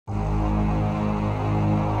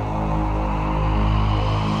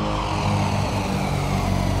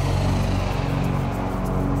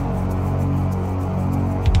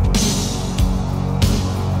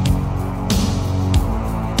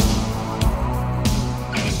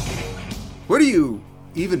Where do you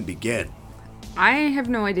even begin? I have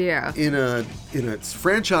no idea. In a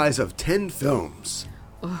franchise of 10 films.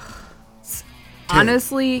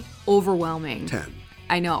 Honestly, overwhelming. 10.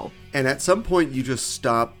 I know. And at some point you just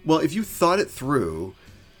stop. Well, if you thought it through,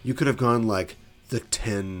 you could have gone like the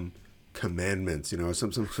 10 commandments,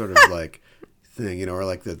 some sort of like thing, or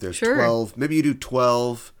like that there's 12. Maybe you do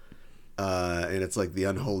 12, and it's like the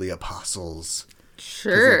unholy apostles.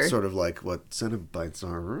 Sure. That's sort of like what Cenobites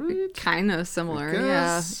are, right? Kind of similar,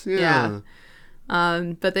 yeah.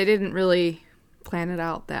 But they didn't really plan it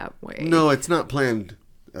out that way. No, it's not planned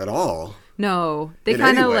at all. No, they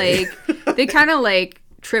kind of like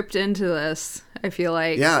tripped into this, I feel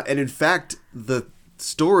like. Yeah, and in fact, the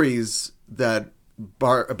stories that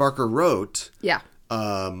Barker wrote,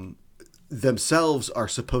 themselves are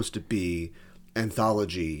supposed to be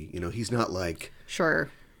anthology. He's not like,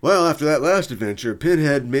 sure. Well, after that last adventure,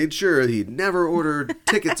 Pinhead made sure he'd never order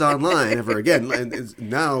tickets online ever again. And it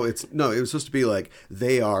was supposed to be like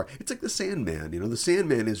it's like the Sandman. The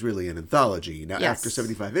Sandman is really an anthology. Now, after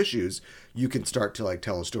 75 issues, you can start to like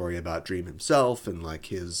tell a story about Dream himself and like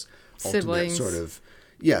his siblings. Ultimate sort of,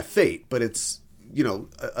 fate. But it's,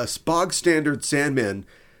 a bog standard Sandman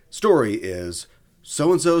story is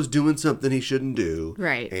so-and-so's doing something he shouldn't do.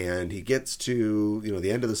 Right. And he gets to,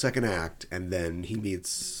 the end of the second act, and then he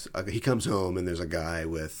comes home, and there's a guy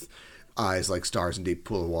with eyes like stars in a deep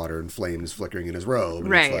pool of water and flames flickering in his robe.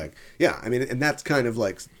 And right. It's like, and that's kind of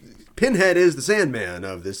like, Pinhead is the Sandman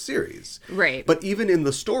of this series. Right. But even in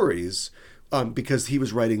the stories, because he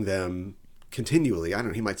was writing them continually, I don't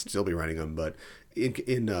know, he might still be writing them, but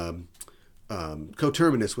in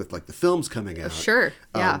coterminous with like the films coming out. Sure.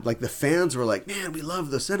 Yeah. Like the fans were like, man, we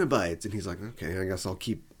love the Cenobites. And he's like, okay, I guess I'll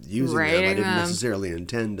keep using them. I didn't necessarily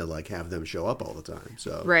intend to like have them show up all the time.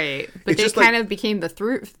 So right. But they kind of became the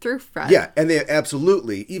through front. Yeah. And they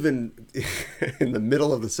absolutely, even in the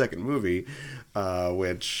middle of the second movie,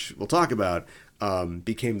 which we'll talk about,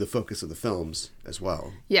 became the focus of the films as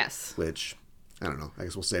well. Yes. Which, I don't know, I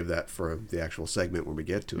guess we'll save that for the actual segment when we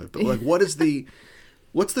get to it. But like, what's the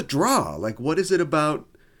draw? Like, what is it about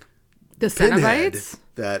the Cenobites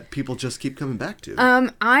that people just keep coming back to?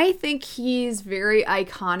 I think he's very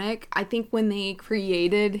iconic. I think when they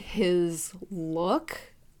created his look,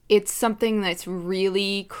 it's something that's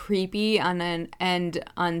really creepy and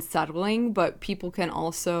unsettling, but people can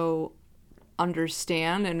also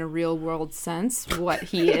understand in a real world sense what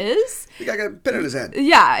he is. The guy got a pin in his head.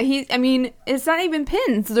 Yeah, it's not even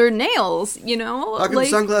pins, they're nails, How come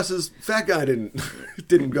sunglasses fat guy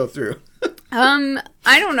didn't go through? I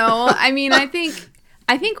don't know.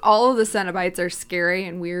 I think all of the Cenobites are scary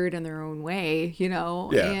and weird in their own way,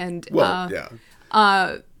 Yeah. And but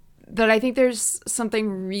I think there's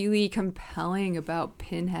something really compelling about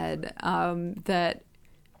Pinhead that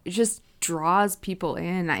just draws people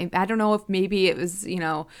in. I don't know if maybe it was,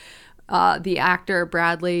 the actor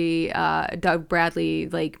Doug Bradley,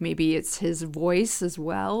 like maybe it's his voice as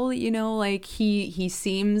well, like he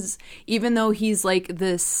seems, even though he's like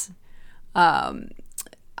this, I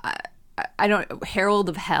don't, Herald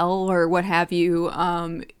of Hell or what have you,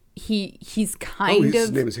 he's kind of...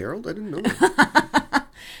 His name is Harold? I didn't know that.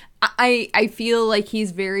 I feel like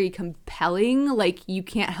he's very compelling. Like, you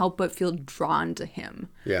can't help but feel drawn to him.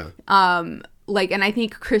 Yeah. And I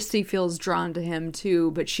think Christy feels drawn to him too,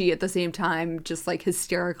 but she at the same time just like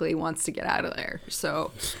hysterically wants to get out of there.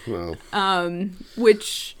 So, well,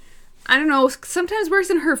 which I don't know, sometimes works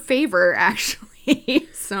in her favor actually.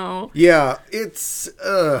 So yeah, it's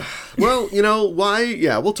well, why?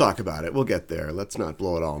 Yeah, we'll talk about it. We'll get there. Let's not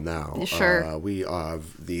blow it all now. Sure. We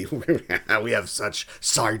have such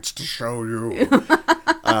sights to show you.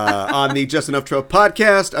 On the Just Enough Trope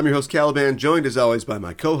podcast, I'm your host Caliban, joined as always by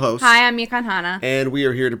my co-host. Hi, I'm Mikan Hana. And we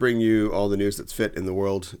are here to bring you all the news that's fit in the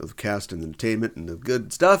world of cast and entertainment and the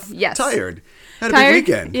good stuff. Yes. Tired. Had a big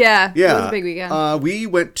weekend. Yeah. It was a big weekend. We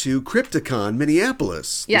went to Crypticon,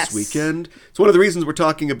 Minneapolis this Yes. weekend. It's one of the reasons we're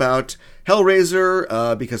talking about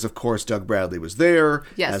Hellraiser, because of course Doug Bradley was there,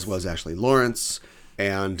 yes, as was Ashley Lawrence,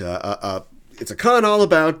 and it's a con all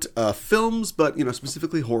about films, but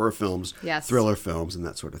specifically horror films, yes, thriller films, and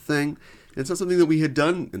that sort of thing. And it's not something that we had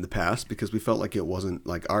done in the past because we felt like it wasn't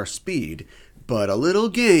like our speed, but a little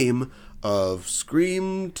game of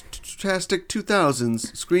Scream-tastic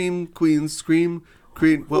 2000s, Scream Queens, Scream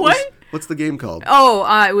Queen. What's the game called? Oh,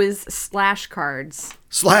 it was Slash Cards.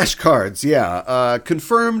 Slash Cards, yeah.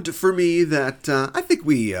 Confirmed for me that I think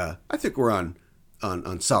we're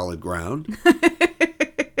on solid ground.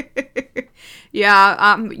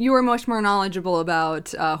 You were much more knowledgeable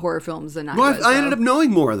about horror films than I Well, was. I ended up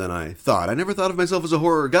knowing more than I thought. I never thought of myself as a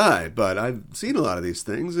horror guy, but I've seen a lot of these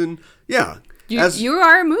things, and yeah. You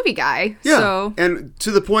are a movie guy. Yeah, So. and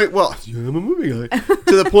to the point, well, I'm a movie guy.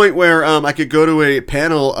 To the point where I could go to a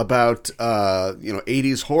panel about,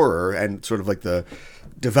 80s horror and sort of like the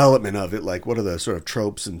development of it, like what are the sort of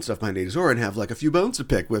tropes and stuff behind 80s horror, and have like a few bones to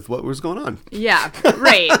pick with what was going on. Yeah,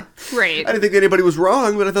 right. I didn't think anybody was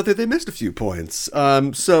wrong, but I thought that they missed a few points.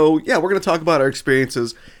 So, yeah, we're going to talk about our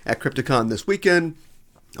experiences at Crypticon this weekend.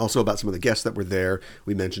 Also about some of the guests that were there.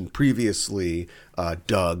 We mentioned previously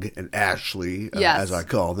Doug and Ashley, as I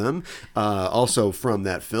call them. Also from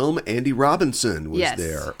that film, Andy Robinson was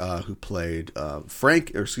there, who played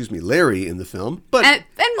Larry in the film, but and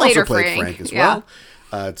also later played Frank as well.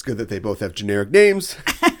 It's good that they both have generic names.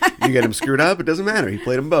 You get them screwed up, it doesn't matter. He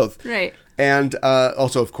played them both. Right. And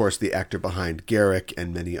also, of course, the actor behind Garrick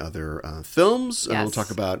and many other films. Yes. We'll talk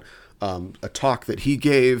about a talk that he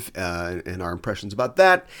gave and our impressions about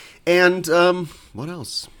that. And what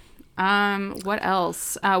else? What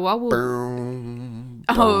else?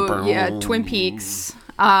 Twin Peaks.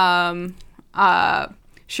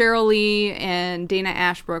 Cheryl Lee and Dana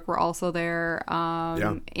Ashbrook were also there.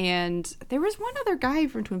 And there was one other guy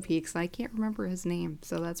from Twin Peaks. I can't remember his name,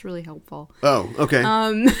 so that's really helpful. Oh, okay.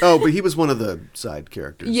 But he was one of the side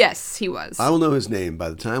characters. Yes, he was. I will know his name by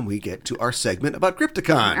the time we get to our segment about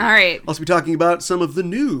Crypticon. All right. I'll also be talking about some of the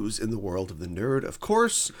news in the world of the nerd, of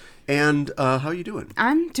course. And how are you doing?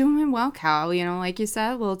 I'm doing well, Cal. Like you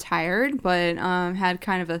said, a little tired, but had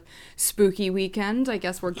kind of a spooky weekend. I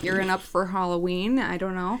guess we're gearing up for Halloween. I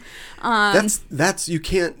don't know.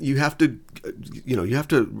 You have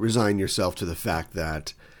to resign yourself to the fact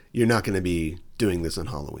that you're not going to be doing this on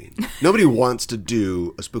Halloween. Nobody wants to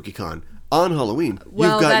do a spooky con on Halloween.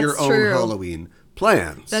 Well, you've got your own true. Halloween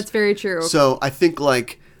plans. That's very true. So I think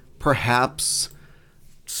perhaps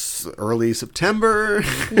early September,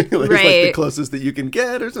 like the closest that you can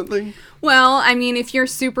get or something. Well, I mean, if you're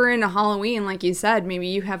super into Halloween, like you said, maybe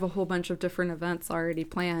you have a whole bunch of different events already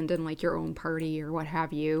planned and like your own party or what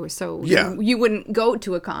have you. So you wouldn't go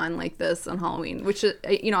to a con like this on Halloween, which,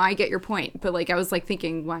 I get your point. But like, I was like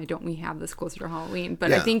thinking, why don't we have this closer to Halloween?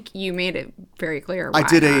 But I think you made it very clear. Why I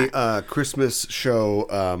did a Christmas show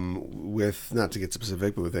with, not to get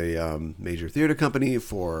specific, but with a major theater company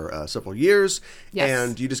for several years. Yes.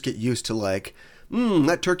 And you just get used to like,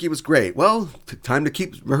 that turkey was great. Well, time to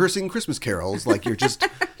keep rehearsing Christmas carols. Like you're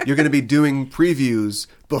going to be doing previews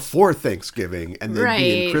before Thanksgiving and then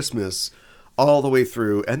be in Christmas all the way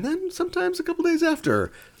through. And then sometimes a couple days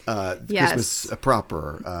after Christmas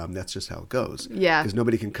proper. That's just how it goes. Yeah. Because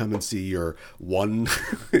nobody can come and see your one,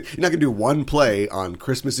 you're not going to do one play on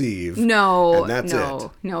Christmas Eve. No, and that's it.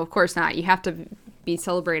 No, of course not. You have to be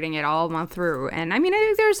celebrating it all month through. And I mean, I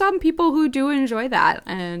think there's some people who do enjoy that.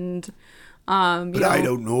 And but I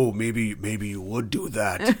don't know. Maybe you would do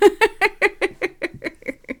that.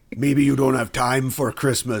 Maybe you don't have time for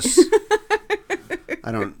Christmas.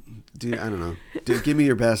 I don't know. Give me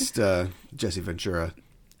your best Jesse Ventura.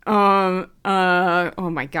 Oh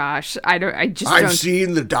my gosh. I've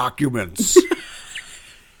seen the documents.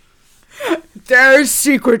 There's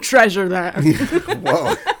secret treasure there.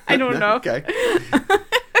 Whoa. I don't know. Okay.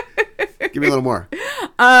 Give me a little more.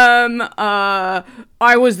 I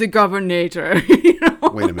was the governor.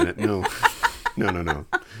 Wait a minute. No,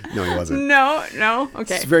 he wasn't. No.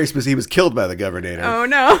 Okay. It's very specific. He was killed by the governor. Oh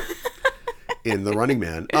no. In The Running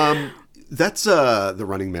Man. That's The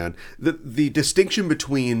Running Man. The distinction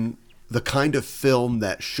between the kind of film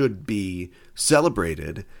that should be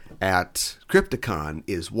celebrated at Crypticon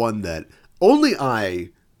is one that only I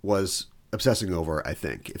was obsessing over, I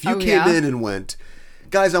think. If you came in and went,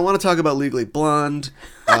 guys, I want to talk about Legally Blonde,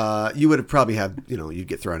 you would have probably you'd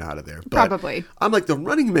get thrown out of there. But probably. I'm like, The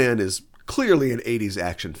Running Man is clearly an 80s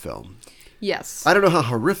action film. Yes. I don't know how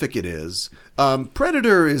horrific it is.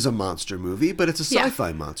 Predator is a monster movie, but it's a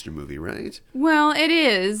sci-fi monster movie, right? Well, it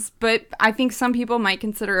is, but I think some people might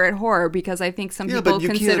consider it horror because I think some people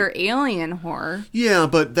consider Alien horror. Yeah,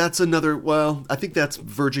 but that's another, I think that's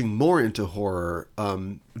verging more into horror.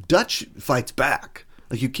 Dutch fights back.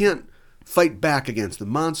 Like, you can't fight back against the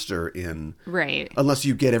monster unless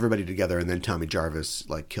you get everybody together and then Tommy Jarvis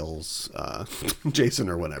like kills Jason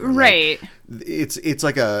or whatever. Right. Like, it's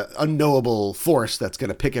like a unknowable force that's going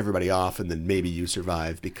to pick everybody off, and then maybe you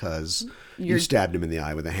survive because you stabbed him in the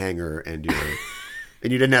eye with a hanger and you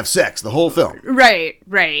didn't have sex the whole film.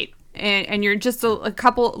 Right. And you're just a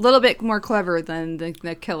little bit more clever than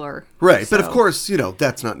the killer. Right. So. But of course,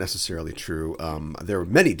 that's not necessarily true. There were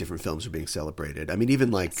many different films are being celebrated. I mean,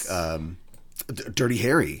 even like Dirty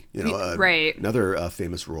Harry, right. Another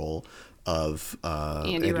famous role of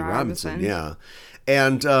Andy Robinson. Yeah.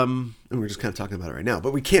 And we're just kind of talking about it right now,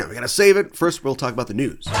 but we can't. We got to save it. First, we'll talk about the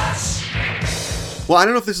news. Well, I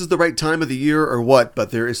don't know if this is the right time of the year or what,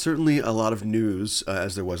 but there is certainly a lot of news,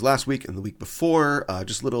 as there was last week and the week before.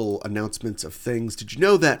 Just little announcements of things. Did you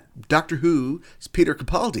know that Doctor Who's Peter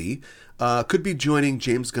Capaldi could be joining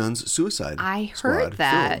James Gunn's Suicide Squad? I heard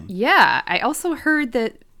that. Film? Yeah. I also heard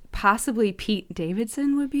that possibly Pete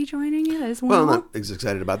Davidson would be joining it as well. Well, I'm not as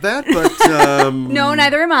excited about that, but... No,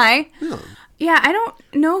 neither am I. No. Yeah, I don't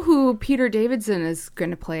know who Peter Davidson is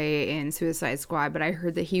going to play in Suicide Squad, but I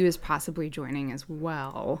heard that he was possibly joining as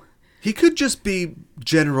well. He could just be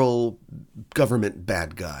general government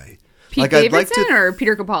bad guy. Pete Davidson or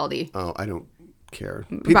Peter Capaldi? Oh, I don't care.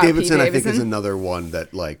 Pete Davidson, I think, is another one that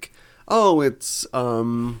it's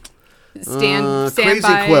Crazy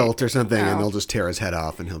by... Quilt or something, and they'll just tear his head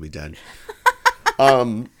off and he'll be dead.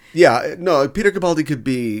 Yeah, no, Peter Capaldi could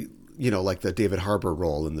be... like the David Harbour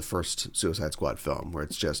role in the first Suicide Squad film, where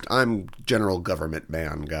it's just, I'm general government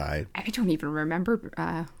man guy. I don't even remember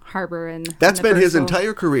Harbour. That's been his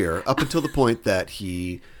entire career, up until the point that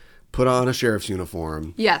he put on a sheriff's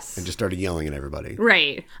uniform. Yes. And just started yelling at everybody.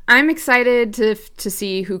 Right. I'm excited to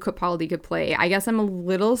see who Capaldi could play. I guess I'm a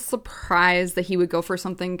little surprised that he would go for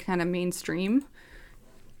something kind of mainstream.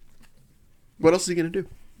 What else is he going to do?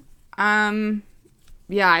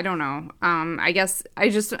 Yeah, I don't know. I guess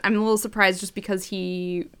I'm a little surprised just because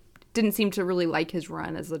he didn't seem to really like his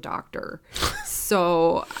run as a doctor.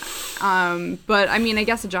 So, but I mean, I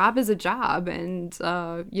guess a job is a job, and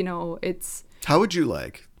it's. How would you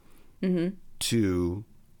like to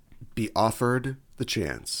be offered the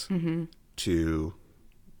chance to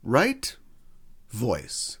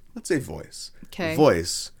voice? Let's say voice. Okay.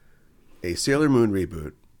 Voice a Sailor Moon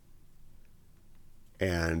reboot,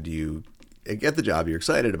 and you get the job, you're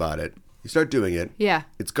excited about it, you start doing it,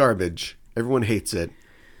 it's garbage, everyone hates it,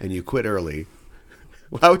 and you quit early.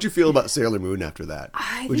 How would you feel about Sailor Moon after that?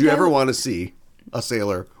 Would you ever want to see a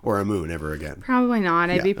sailor or a moon ever again? Probably not.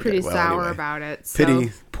 I'd be pretty sour about it. So.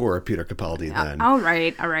 Pity poor Peter Capaldi then. All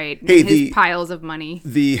right. Hey, his piles of money.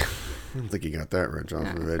 I don't think he got that rich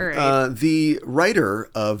off of it. Right. The writer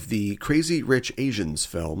of the Crazy Rich Asians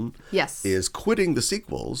film is quitting the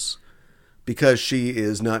sequels because she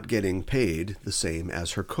is not getting paid the same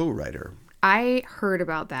as her co-writer. I heard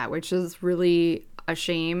about that, which is really a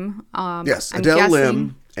shame. Yes, Adele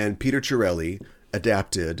Lim and Peter Chiarelli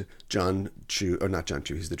adapted John Chu, or not John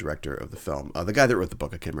Chu, he's the director of the film. The guy that wrote the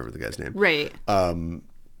book, I can't remember the guy's name. Right.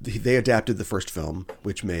 They adapted the first film,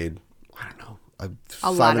 which made, I don't know,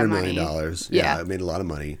 $500 million. Yeah, it made a lot of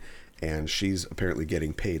money. And she's apparently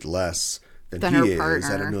getting paid less than her he is.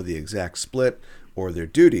 partner. I don't know the exact split or their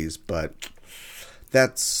duties, but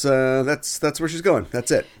that's where she's going.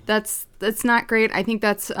 That's it. That's not great. I think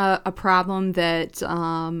that's a problem that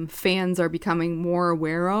fans are becoming more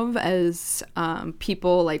aware of as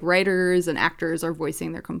people like writers and actors are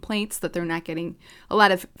voicing their complaints that they're not getting, a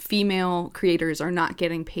lot of female creators are not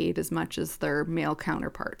getting paid as much as their male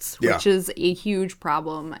counterparts, which is a huge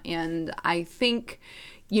problem. And I think,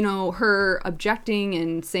 her objecting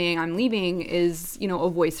and saying I'm leaving is, a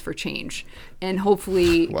voice for change. And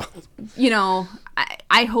hopefully,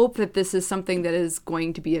 I hope that this is something that is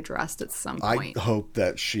going to be addressed at some point. I hope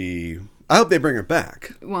they bring her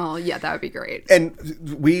back. Well, yeah, that would be great. And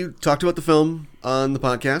we talked about the film on the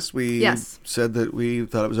podcast. We said that we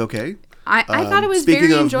thought it was okay. I thought it was very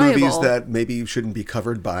enjoyable. Speaking of movies that maybe shouldn't be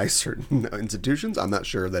covered by certain institutions, I'm not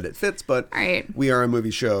sure that it fits, but we are a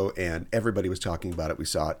movie show and everybody was talking about it. We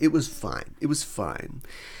saw it. It was fine.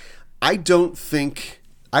 I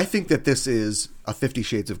think that this is a 50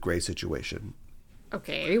 Shades of Grey situation.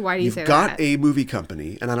 Okay, why do you say that? You've got a movie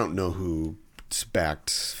company, and I don't know who backed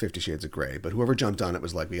 50 Shades of Grey, but whoever jumped on it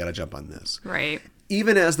was like, we got to jump on this. Right.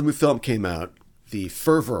 Even as the film came out, the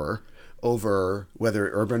fervor over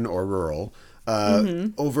whether urban or rural,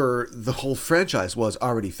 over the whole franchise was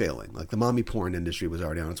already failing. Like the mommy porn industry was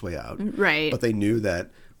already on its way out. Right. But they knew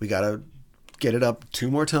that we got to get it up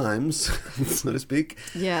 2 more times, so to speak.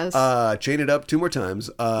 Yes. Chain it up 2 more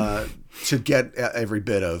times to get every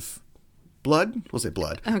bit of blood. We'll say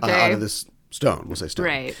blood. Okay. Out of this stone. We'll say stone.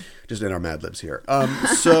 Right. Just in our Mad Libs here.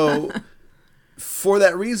 So for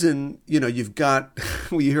that reason, you've got,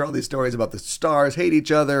 we hear all these stories about the stars hate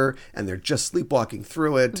each other and they're just sleepwalking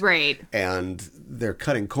through it. Right. And they're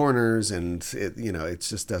cutting corners and it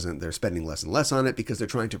just doesn't, they're spending less and less on it because they're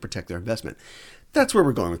trying to protect their investment. that's where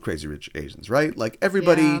we're going with Crazy Rich Asians, right? Like,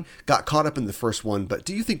 everybody Yeah. got caught up in the first one, but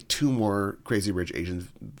do you think 2 more Crazy Rich Asian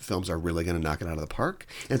films are really going to knock it out of the park?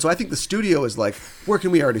 And so I think the studio is like, where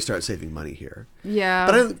can we already start saving money here? Yeah.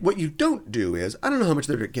 But what you don't do is, I don't know how much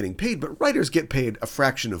they're getting paid, but writers get paid a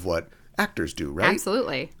fraction of what actors do, right?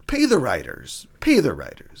 Absolutely. Pay the writers. Pay the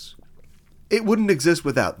writers. It wouldn't exist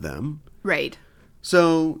without them. Right.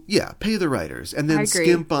 So, yeah, pay the writers. And I then agree.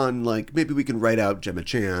 skimp on, like, maybe we can write out Gemma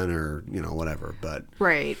Chan or, whatever. But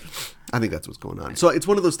Right. I think that's what's going on. So it's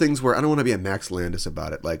one of those things where I don't want to be a Max Landis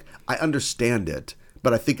about it. Like, I understand it,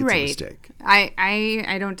 but I think it's a mistake.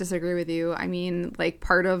 I don't disagree with you. I mean, like,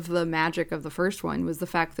 part of the magic of the first one was the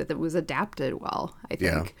fact that it was adapted well, I think.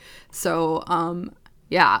 Yeah. So,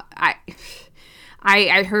 yeah,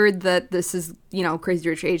 I heard that this is, Crazy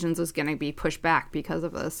Rich Asians is going to be pushed back because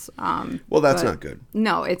of this. Well, that's not good.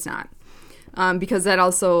 No, it's not. Because that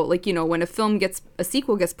also, like, when a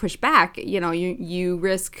sequel gets pushed back, you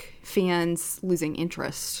risk fans losing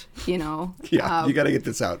interest, Yeah, you got to get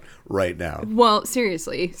this out right now. Well,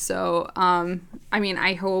 seriously. So, I mean,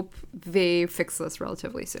 I hope they fix this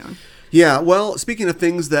relatively soon. Yeah, well, speaking of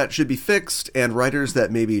things that should be fixed and writers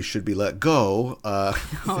that maybe should be let go,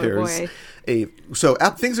 there's boy.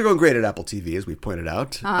 Things are going great at Apple TV, as we've pointed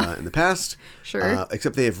out in the past. Sure.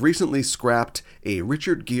 Except they have recently scrapped a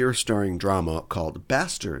Richard Gere starring drama called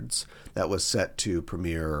Bastards that was set to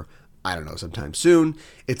premiere, I don't know, sometime soon.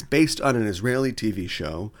 It's based on an Israeli TV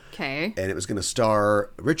show. Okay. And it was going to star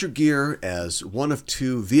Richard Gere as one of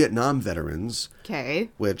 2 Vietnam veterans. Okay.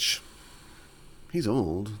 Which, he's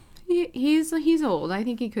old. He's old. I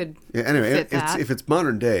think he could. Yeah, anyway, fit that. if it's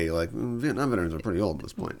modern day, like, Vietnam veterans are pretty old at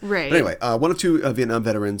this point. Right. But anyway, one of 2 Vietnam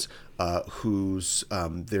veterans who's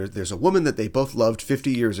there's a woman that they both loved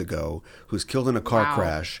 50 years ago who's killed in a car Wow.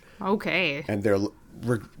 crash. Okay. And their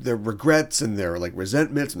regrets and their, like,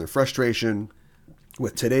 resentments and their frustration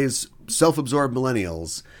with today's self-absorbed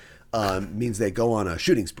millennials means they go on a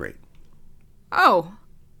shooting spree. Oh,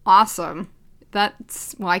 awesome.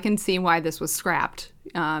 I can see why this was scrapped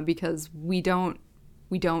because we don't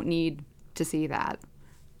need to see that.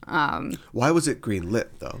 Why was it green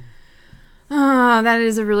lit though? That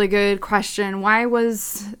is a really good question. Why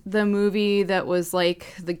was the movie that was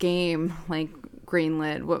like the game, like,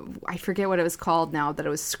 greenlit? I forget what it was called now, that it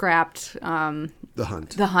was scrapped. The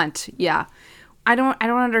Hunt. The Hunt, yeah. I don't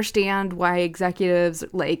understand why executives,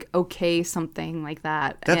 like, okay something like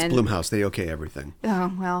that. That's Blumhouse. They okay everything.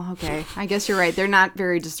 Oh, well, okay. I guess you're right. They're not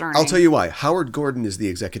very discerning. I'll tell you why. Howard Gordon is the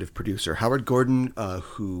executive producer. Howard Gordon,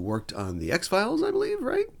 who worked on the X-Files, I believe,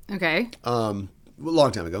 right? Okay. A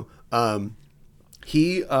long time ago.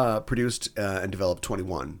 He produced and developed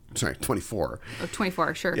 24. Oh,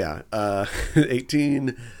 24, sure. Yeah.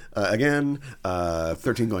 18, again,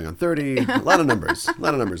 13 going on 30. A lot of numbers. A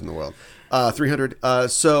lot of numbers in the world. 300.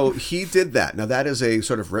 So he did that. Now, that is a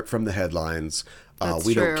sort of rip from the headlines.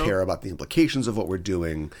 We true. don't care about the implications of what we're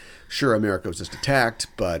doing. Sure, America was just attacked,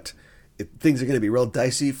 but things are going to be real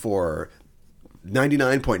dicey for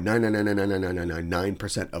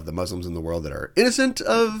 99.9999999% of the Muslims in the world that are innocent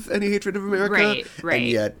of any hatred of America. Right. And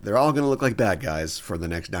yet they're all going to look like bad guys for the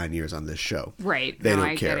next 9 years on this show. Right. They don't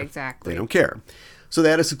I care. get exactly. They don't care. So they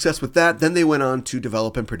had a success with that. Then they went on to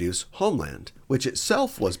develop and produce Homeland, which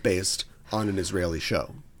itself was based on an Israeli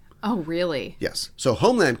show. Oh, really? Yes. So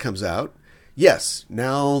Homeland comes out. Yes,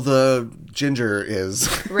 now the ginger is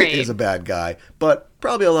Right. is a bad guy, but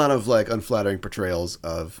probably a lot of, like, unflattering portrayals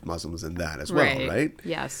of Muslims in that as well, right?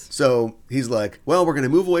 Yes. So he's like, well, we're going to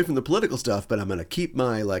move away from the political stuff, but I'm going to keep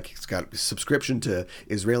my, like, he's got a subscription to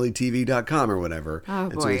IsraeliTV.com or whatever. Oh,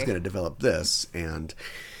 and so he's boy. going to develop this, and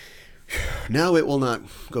now it will not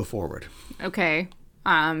go forward. Okay.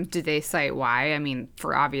 Did they cite why? I mean,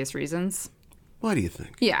 for obvious reasons. Why do you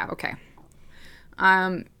think? Yeah, okay.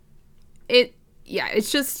 It's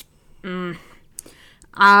just,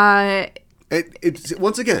 It's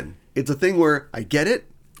once again, it's a thing where I get it,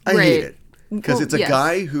 I Right. hate it. Because Well, it's a yes.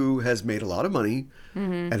 guy who has made a lot of money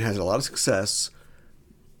and has a lot of success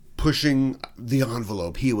pushing the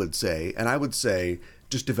envelope, he would say. And I would say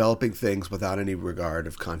just developing things without any regard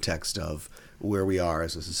of context of where we are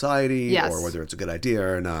as a society Yes. or whether it's a good idea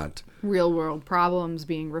or not. real world problems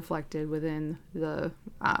being reflected within the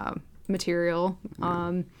material.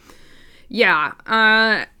 I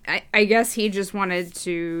guess he just wanted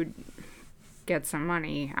to get some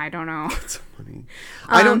money. I don't know. Funny.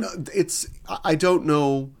 I don't know. I don't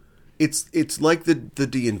know. It's like the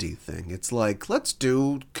D&D thing. It's like, let's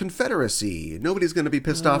do Confederacy. Nobody's going to be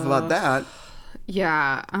pissed off about that.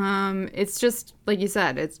 Yeah. It's just like you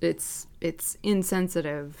said. It's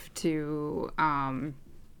insensitive to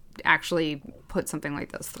actually put something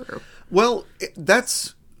like this through. Well,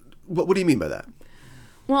 that's what do you mean by that?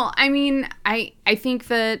 Well, I mean, I think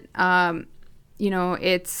that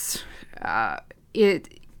it's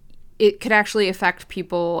it could actually affect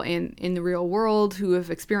people in the real world who have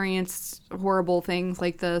experienced horrible things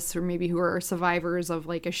like this, or maybe who are survivors of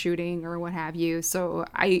like a shooting or what have you. So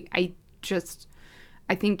I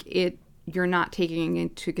think you're not taking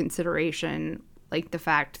into consideration like the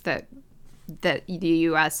fact that the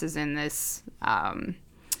U.S. is in this.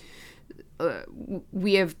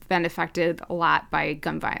 We have been affected a lot by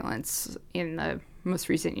gun violence in the most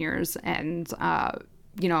recent years, and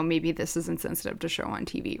maybe this isn't sensitive to show on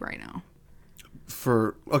TV right now.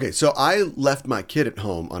 So I left my kid at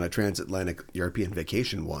home on a transatlantic European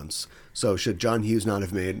vacation once. So should John Hughes not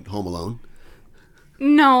have made Home Alone?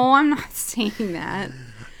 No, I'm not saying that.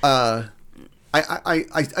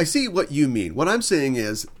 I see what you mean. What I'm saying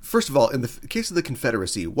is, first of all, in the case of the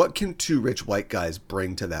Confederacy, what can two rich white guys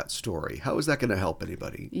bring to that story? How is that going to help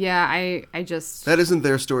anybody? Yeah, I just... That isn't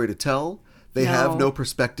their story to tell. They have no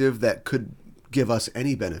perspective that could give us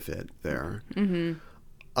any benefit there.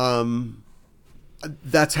 Mm-hmm.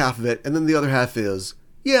 That's half of it. And then the other half is,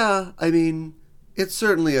 it's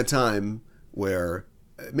certainly a time where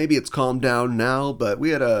maybe it's calmed down now, but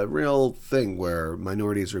we had a real thing where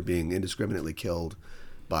minorities were being indiscriminately killed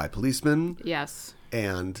by policemen. Yes.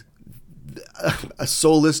 And a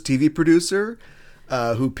soulless TV producer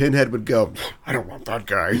who Pinhead would go, I don't want that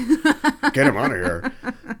guy. Get him out of here.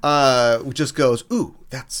 Just goes,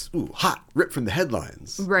 that's hot, ripped from the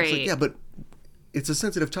headlines. Right. It's like, yeah, but it's a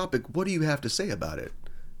sensitive topic. What do you have to say about it?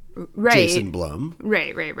 Right. Jason Blum.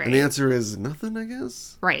 Right. And the answer is nothing, I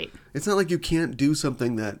guess. Right. It's not like you can't do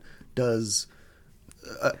something that does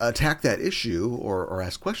attack that issue or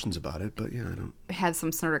ask questions about it, but yeah, I don't... Have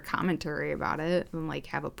some sort of commentary about it and like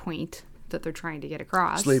have a point that they're trying to get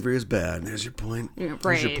across. Slavery is bad. There's your point. Yeah, right.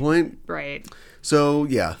 There's your point. Right. So,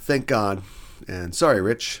 yeah, thank God. And sorry,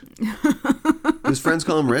 Rich. His friends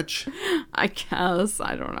call him Rich. I guess.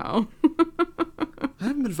 I don't know. I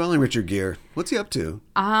haven't been following Richard Gere. What's he up to?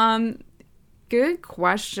 Good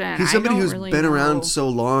question. He's somebody who's really been know. around so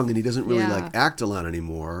long, and he doesn't really act a lot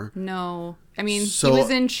anymore. No. I mean, he was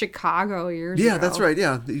in Chicago years ago. Yeah, that's right.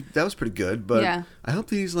 Yeah, that was pretty good. But yeah. I hope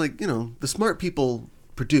that he's like, the smart people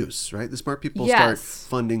produce, right? The smart people start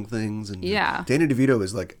funding things. And Danny DeVito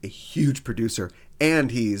is like a huge producer,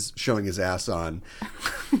 and he's showing his ass on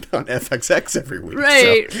FXX every week.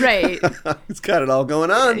 Right, so. right. He's got it all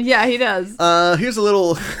going on. Yeah, he does. Here's a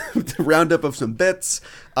little roundup of some bits.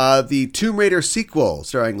 The Tomb Raider sequel,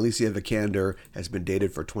 starring Alicia Vikander, has been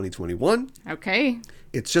dated for 2021. Okay.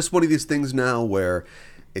 It's just one of these things now where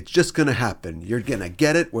it's just going to happen. You're going to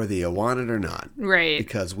get it whether you want it or not. Right.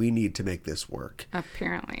 Because we need to make this work.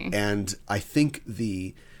 Apparently. And I think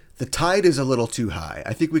the tide is a little too high.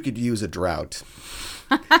 I think we could use a drought.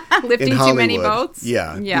 Lifting too many boats?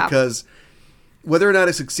 Yeah. Because whether or not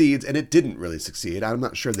it succeeds, and it didn't really succeed, I'm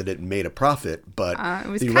not sure that it made a profit, but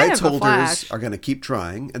the rights holders are going to keep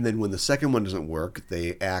trying. And then when the second one doesn't work,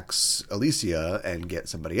 they axe Alicia and get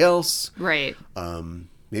somebody else. Right.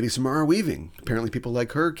 Maybe Samara Weaving. Apparently people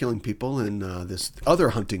like her killing people in this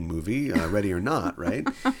other hunting movie, Ready or Not, right?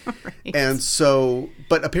 Right? And so,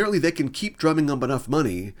 but apparently they can keep drumming up enough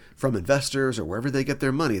money from investors or wherever they get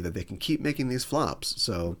their money that they can keep making these flops.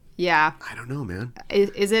 So, yeah. I don't know, man.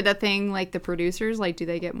 Is it a thing like the producers? Like, do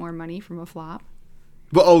they get more money from a flop?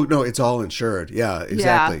 Well, no, it's all insured. Yeah,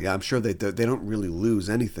 exactly. Yeah, I'm sure they don't really lose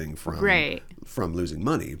anything from losing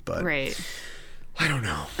money, but... Right. I don't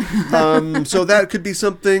know. So that could be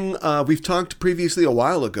something. We've talked previously a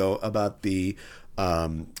while ago about the,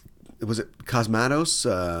 was it Cosmatos?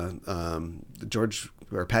 George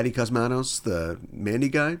or Patty Cosmatos, the Mandy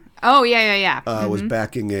guy? Oh, yeah. Was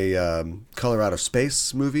backing a Colorado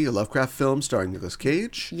Space movie, a Lovecraft film starring Nicolas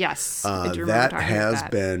Cage. Yes. That has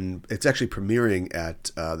been, it's actually premiering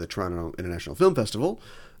at the Toronto International Film Festival,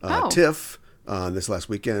 TIFF, this last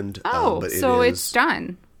weekend. It's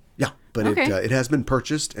done. Yeah, but it has been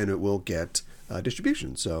purchased and it will get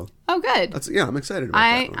distribution. So good. I'm excited about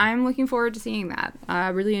that one. I'm looking forward to seeing that. I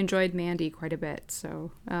really enjoyed Mandy quite a bit.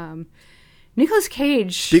 So Nicolas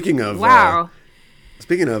Cage. Speaking of what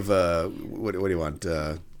do you want?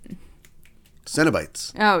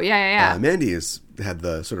 Cenobites. Oh yeah. Mandy has had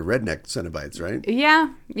the sort of redneck Cenobites, right? Yeah.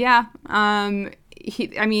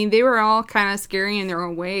 They were all kind of scary in their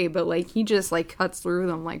own way, but like he just like cuts through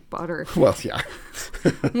them like butter. Well, yeah.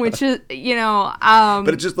 Which is,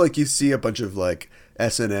 but it's just like you see a bunch of like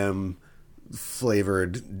S&M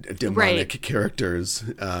flavored demonic characters.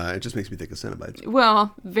 It just makes me think of Cenobites.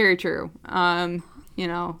 Well, very true.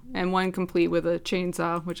 and one complete with a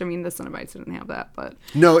chainsaw, which, I mean, the Cenobites didn't have that, but...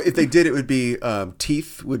 No, if they did, it would be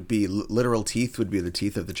teeth would be, literal teeth would be the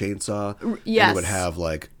teeth of the chainsaw. Yes. And it would have,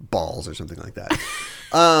 like, balls or something like that.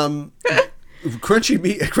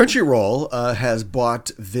 Crunchyroll has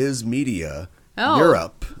bought Viz Media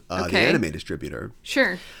Europe, the anime distributor.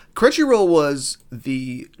 Sure. Crunchyroll was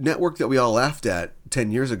the network that we all laughed at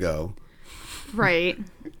 10 years ago. Right.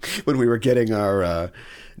 When we were getting our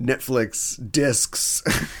Netflix discs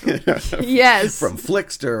yes. from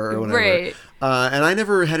Flickster or whatever. Right. And I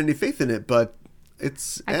never had any faith in it, but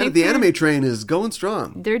the anime train is going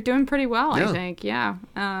strong. They're doing pretty well, I think. Yeah.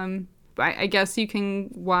 I guess you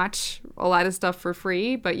can watch a lot of stuff for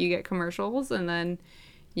free, but you get commercials, and then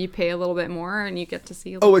you pay a little bit more, and you get to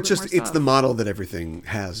see a little bit more stuff. It's the model that everything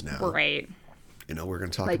has now. Right. We're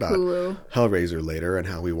going to talk like about Hulu. Hellraiser later and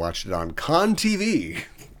how we watched it on Con TV,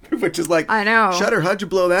 which is like, I know. Shudder, how'd you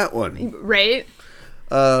blow that one? Right.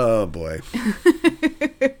 Oh, boy.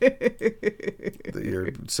 You're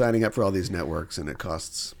signing up for all these networks, and it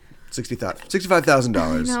costs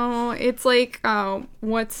 $65,000. No, it's like,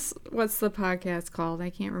 what's the podcast called? I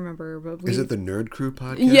can't remember. But Is it the Nerd Crew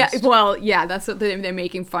podcast? Yeah, well, yeah, that's what they're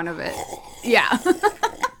making fun of it. Yeah.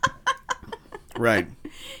 Right.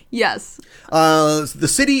 Yes. The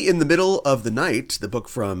City in the Middle of the Night, the book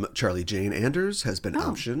from Charlie Jane Anders, has been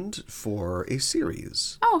optioned for a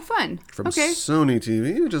series. Oh, fun. From Sony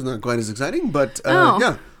TV, which is not quite as exciting, but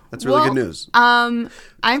yeah, that's really good news. I'm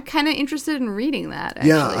kind of interested in reading that, actually.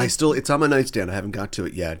 Yeah, it's on my nightstand. I haven't got to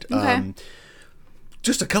it yet. Okay.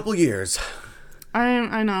 Just a couple years.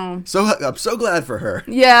 I know. So I'm so glad for her.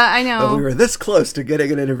 Yeah, I know. That we were this close to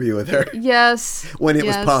getting an interview with her. Yes. When it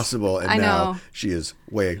was possible, and I now know. she is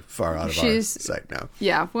way far out of our sight now.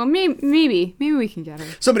 Yeah, well, maybe we can get her.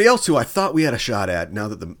 Somebody else who I thought we had a shot at now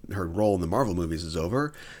that her role in the Marvel movies is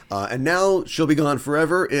over, and now she'll be gone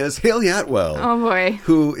forever, is Haley Atwell. Oh, boy.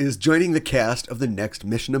 Who is joining the cast of the next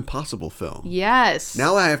Mission Impossible film. Yes.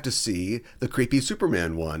 Now I have to see the creepy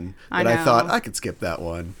Superman one, but I thought I could skip that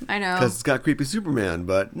one. I know. Because it's got creepy Superman,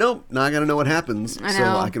 but nope, now I gotta know what happens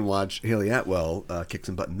so I can watch Haley Atwell kick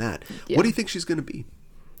some butt in that. Yeah. What do you think she's gonna be?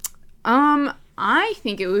 I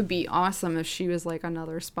think it would be awesome if she was like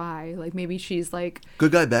another spy. Like maybe she's like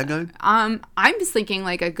good guy, bad guy. I'm just thinking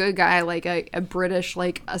like a good guy, like a British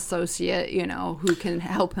like associate, who can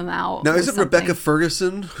help him out. Now, is it Rebecca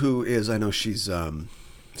Ferguson who is? I know she's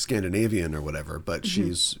Scandinavian or whatever, but she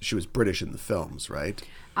was British in the films, right?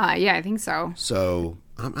 Yeah, I think so. So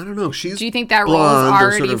I don't know. Do you think that role is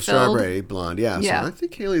already sort of filled? Strawberry blonde? Yeah. So I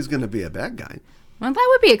think Haley's going to be a bad guy. Well, that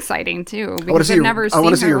would be exciting too. I want to see her. Never I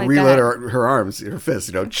want to see her like reload her arms, her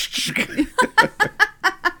fists.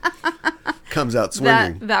 Comes out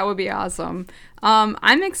swinging. That would be awesome.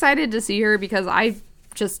 I'm excited to see her because I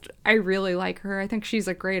really like her. I think she's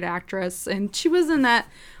a great actress, and she was in that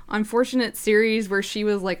unfortunate series where she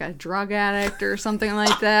was like a drug addict or something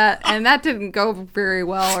like that, and that didn't go very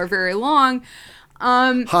well or very long.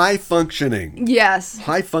 High functioning. Yes.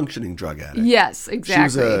 High functioning drug addict. Yes,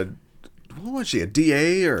 exactly. What was she, a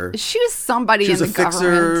DA or? She was somebody in the government. She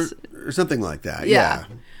was a fixer or something like that. Yeah.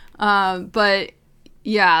 But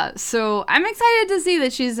yeah, so I'm excited to see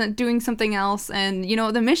that she's doing something else. And,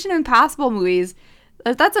 the Mission Impossible movies,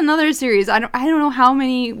 that's another series. I don't know how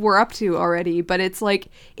many we're up to already, but it's like,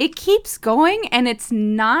 it keeps going and it's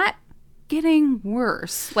not getting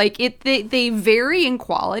worse. Like they vary in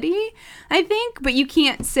quality, I think, but you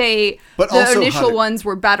can't say the initial ones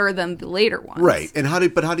were better than the later ones. Right. And how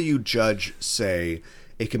do you judge, say,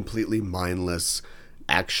 a completely mindless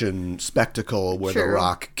action spectacle where The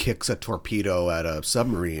Rock kicks a torpedo at a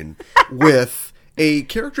submarine with a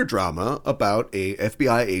character drama about a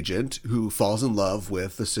FBI agent who falls in love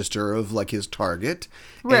with the sister of like his target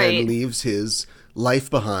and leaves his life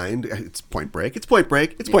behind. It's Point Break.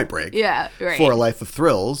 Yeah, right. For a life of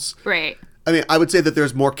thrills. Right. I mean, I would say that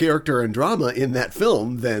there's more character and drama in that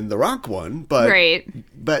film than the Rock one, but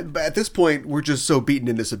but at this point, we're just so beaten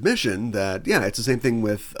into submission that it's the same thing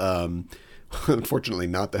with. Unfortunately,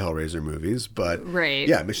 not the Hellraiser movies, but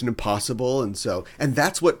Mission Impossible, and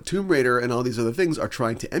that's what Tomb Raider and all these other things are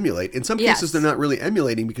trying to emulate. In some cases, they're not really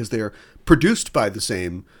emulating because they're produced by the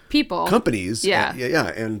same people, companies,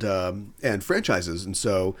 and franchises, and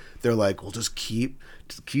so they're like, we'll just keep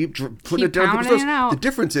putting it down. The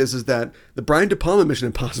difference is that the Brian De Palma Mission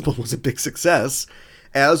Impossible was a big success,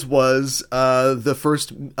 as was the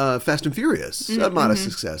first Fast and Furious, a modest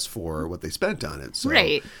success for what they spent on it. So.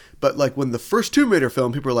 Right. But like when the first Tomb Raider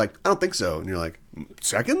film, people were like, I don't think so. And you're like,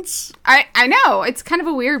 seconds? I know. It's kind of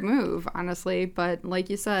a weird move, honestly. But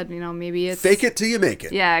like you said, maybe it's... Fake it till you make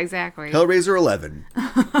it. Yeah, exactly. Hellraiser 11.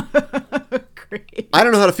 Great. I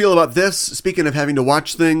don't know how to feel about this. Speaking of having to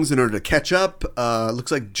watch things in order to catch up, looks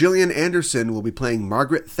like Gillian Anderson will be playing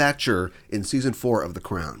Margaret Thatcher in season 4 of The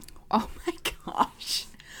Crown. Oh my gosh.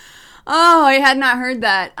 Oh, I had not heard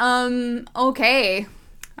that. Okay.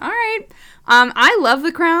 All right. I love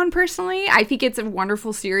The Crown personally. I think it's a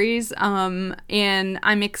wonderful series. And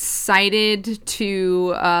I'm excited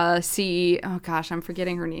to see, oh gosh, I'm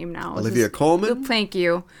forgetting her name now. Olivia Colman? Thank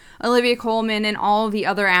you. Olivia Colman and all of the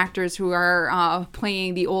other actors who are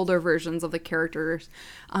playing the older versions of the characters.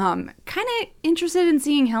 Kind of interested in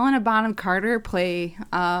seeing Helena Bonham Carter play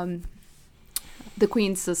the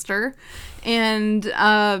Queen's sister and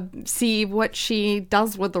see what she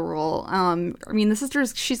does with the role. I mean, the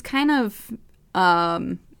sister's, she's kind of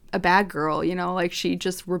a bad girl, you know, like she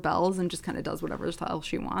just rebels and just kind of does whatever the hell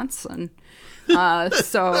she wants. And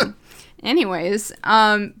so anyways,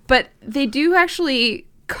 but they do actually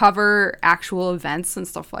cover actual events and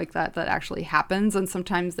stuff like that actually happens. And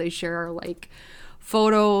sometimes they share like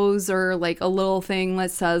photos or like a little thing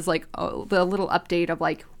that says like the little update of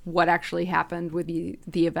like what actually happened with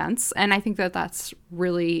the events. And I think that that's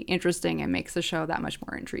really interesting and makes the show that much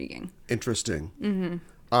more intriguing. Interesting.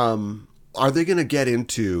 Mm-hmm. Are they going to get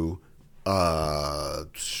into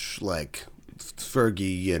like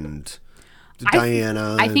Fergie and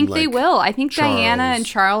Diana? I think they will. I think Charles. Diana and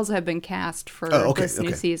Charles have been cast for this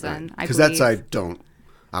new season. Because that's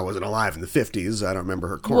I wasn't alive in the 50s. I don't remember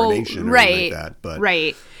her coronation or anything like that. But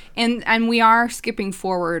right. And we are skipping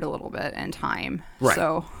forward a little bit in time. Right.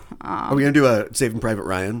 So are we going to do a Saving Private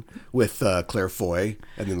Ryan with Claire Foy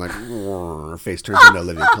and then like her face turns into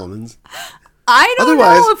Olivia Colman's? I don't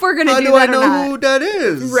know if we're going to do that or not. How do I know who that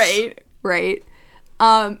is? Right.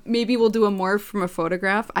 Maybe we'll do a morph from a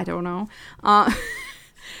photograph. I don't know.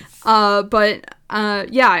 But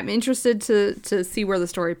I'm interested to see where the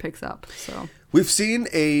story picks up. So we've seen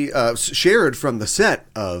a shared from the set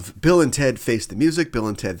of Bill and Ted Face the Music, Bill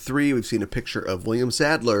and Ted 3. We've seen a picture of William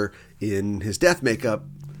Sadler in his death makeup,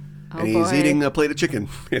 and he's eating a plate of chicken.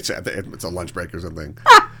 It's a lunch break or something.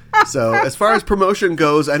 So as far as promotion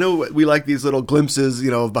goes, I know we like these little glimpses,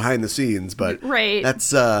 you know, of behind the scenes, but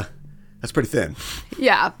that's pretty thin.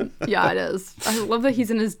 Yeah, it is. I love that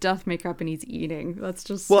he's in his death makeup and he's eating. That's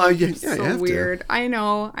just so weird. I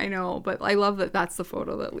know, but I love that that's the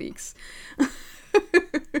photo that leaks.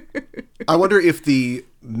 I wonder if the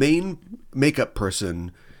main makeup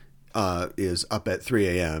person is up at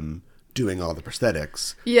 3 a.m. doing all the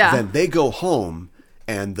prosthetics. Yeah. Then they go home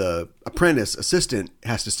and the apprentice assistant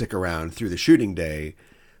has to stick around through the shooting day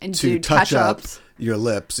and to touch up your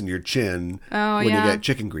lips and your chin when you get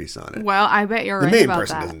chicken grease on it. Well, I bet you're right about that. The main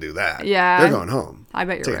person doesn't do that. Yeah. They're going home. I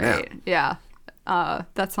bet you're right. Yeah.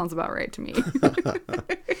 That sounds about right to me.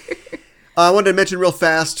 I wanted to mention real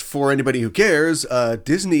fast for anybody who cares,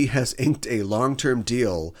 Disney has inked a long-term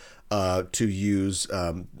deal to use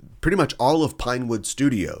pretty much all of Pinewood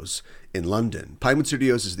Studios in London. Pinewood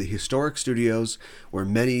Studios is the historic studios where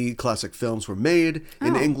many classic films were made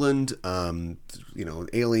in England.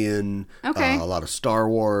 Alien, a lot of Star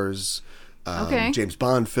Wars, James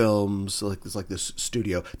Bond films. So it's like this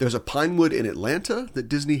studio. There's a Pinewood in Atlanta that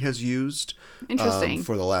Disney has used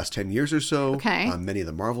for the last 10 years or so. Okay. Many of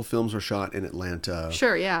the Marvel films were shot in Atlanta.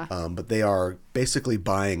 Sure, yeah. But they are basically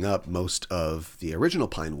buying up most of the original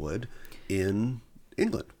Pinewood in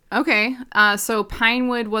England. Okay, so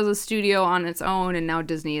Pinewood was a studio on its own, and now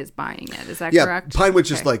Disney is buying it. Is that correct? Pinewood's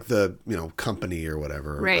just like the company or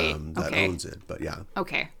whatever that owns it. But yeah.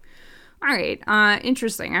 Okay. All right.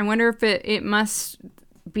 Interesting. I wonder if it must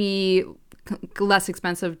be less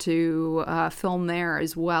expensive to film there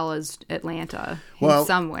as well as Atlanta in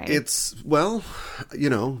some way. I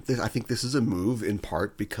think this is a move in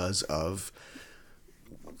part because of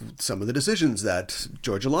some of the decisions that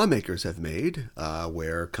Georgia lawmakers have made,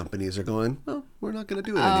 where companies are going, well, we're not going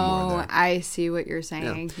to do it anymore there. I see what you're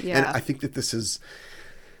saying. Yeah. And I think that this is...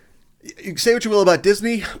 You say what you will about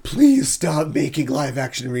Disney, please stop making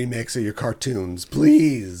live-action remakes of your cartoons.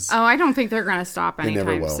 Please. Oh, I don't think they're going to stop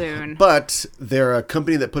anytime soon. But they're a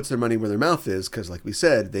company that puts their money where their mouth is, because like we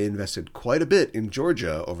said, they invested quite a bit in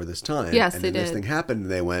Georgia over this time. Yes, and they then did. This thing happened,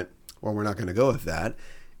 and they went, well, we're not going to go with that.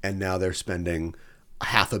 And now they're spending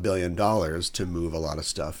 $500 million to move a lot of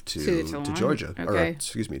stuff to Georgia. Okay.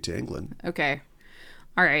 Or, to England. Okay.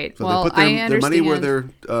 All right. So well, they put their money where their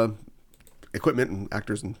equipment and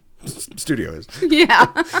actors and studio is. Yeah.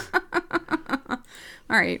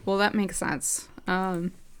 All right. Well, that makes sense.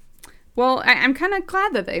 I'm kind of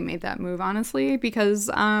glad that they made that move, honestly, because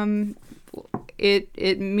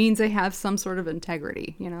it means they have some sort of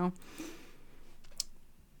integrity, you know?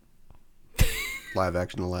 live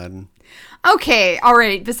action Aladdin. Okay, all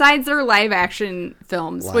right. Besides their live action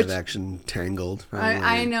films, Live action Tangled.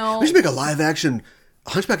 I know. We should make a live action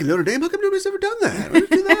Hunchback of Notre Dame. How come nobody's ever done that? Why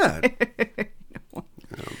don't you do that?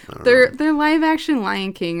 Their live action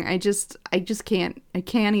Lion King, I just can't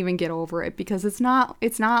even get over it because it's not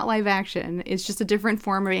live action. It's just a different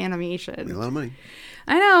form of animation. A lot of money.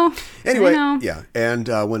 I know. Anyway, I know. yeah, and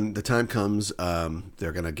when the time comes,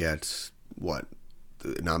 they're gonna get what?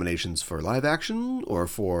 The nominations for live action or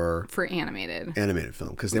for animated film,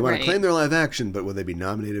 because they want to claim their live action, but will they be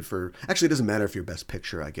nominated for? Actually, it doesn't matter if you're best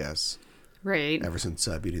picture, I guess. Right. Ever since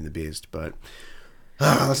Beauty and the Beast, but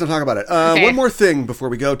let's not talk about it. Okay. One more thing before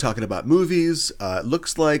we go, talking about movies.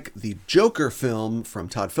 Looks like the Joker film from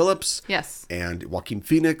Todd Phillips, yes, and Joaquin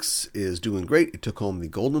Phoenix is doing great. It took home the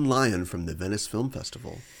Golden Lion from the Venice Film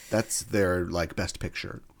Festival. That's their best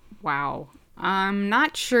picture. Wow. I'm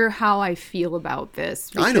not sure how I feel about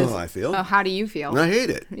this. I know how I feel. How do you feel? I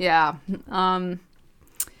hate it. Yeah.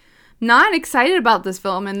 Not excited about this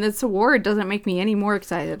film, and this award doesn't make me any more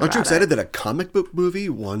excited about it. Aren't you excited that a comic book movie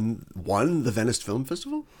won the Venice Film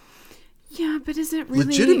Festival? Yeah, but is it really...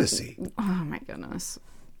 Legitimacy. Oh, my goodness.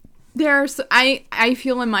 I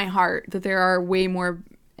feel in my heart that there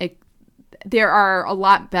are a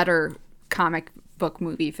lot better comic book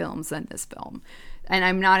movie films than this film. And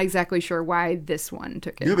I'm not exactly sure why this one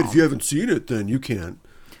took it home. But if you haven't seen it, then you can't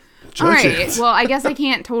judge All right. it. Well, I guess I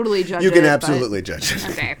can't totally judge it. You can absolutely judge it.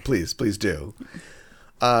 Okay. Please do.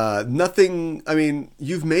 Nothing, I mean,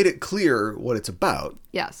 you've made it clear what it's about.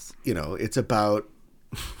 Yes. You know, it's about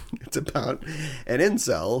an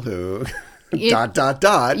incel who... ... Yeah.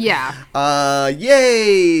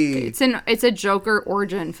 Yay! It's a Joker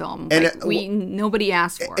origin film. And nobody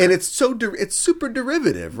asked for. And it's super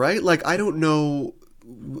derivative, right? Like, I don't know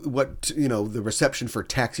what the reception for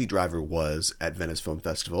Taxi Driver was at Venice Film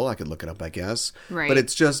Festival. I could look it up, I guess. Right. But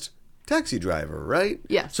it's just Taxi Driver, right?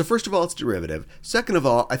 Yes. So first of all, it's derivative. Second of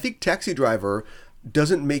all, I think Taxi Driver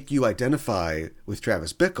doesn't make you identify with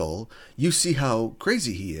Travis Bickle. You see how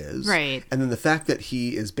crazy he is. Right. And then the fact that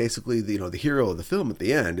he is basically the hero of the film at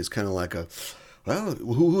the end is kind of like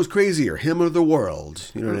who's crazier, him or the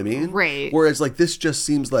world? You know what I mean? Right. Whereas this just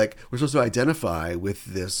seems like we're supposed to identify with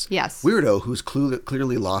this weirdo who's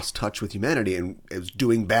clearly lost touch with humanity and is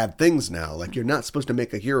doing bad things now. Like, you're not supposed to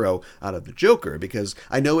make a hero out of the Joker, because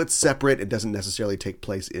I know it's separate. It doesn't necessarily take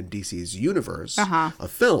place in DC's universe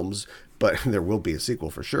of films. But there will be a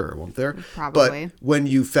sequel for sure, won't there? Probably. But when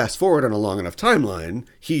you fast forward on a long enough timeline,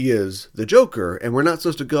 he is the Joker, and we're not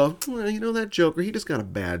supposed to go, well, that Joker, he just got a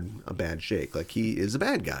bad shake. Like, he is a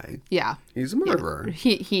bad guy. Yeah. He's a murderer.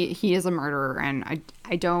 Yeah. He is a murderer, and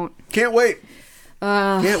I don't... Can't wait.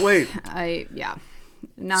 Can't wait.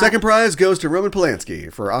 Second prize goes to Roman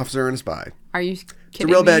Polanski for Officer and a Spy. Are you kidding It's a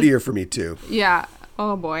real me? bad year for me, too. Yeah.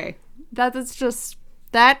 Oh, boy. That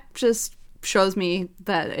just shows me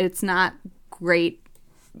that it's not great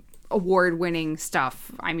award-winning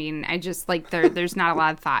stuff. I mean, I just there's not a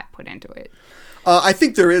lot of thought put into it. I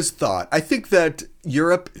think there is thought. I think that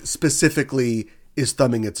Europe specifically is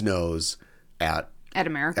thumbing its nose at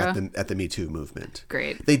America at the Me Too movement.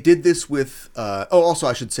 Great. They did this with. Also,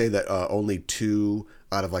 I should say that only 2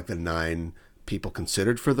 out of the 9 people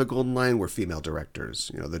considered for the Golden Lion were female directors,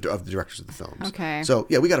 of the directors of the films. Okay. So,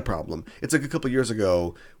 yeah, we got a problem. It's like a couple years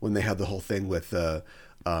ago when they had the whole thing with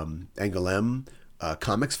Angoulême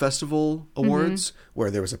Comics Festival Awards, where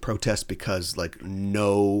there was a protest because,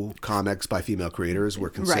 no comics by female creators were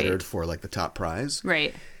considered for, the top prize.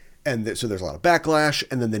 Right. And so there's a lot of backlash.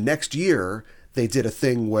 And then the next year, they did a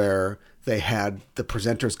thing where they had the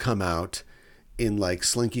presenters come out in,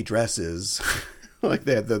 slinky dresses...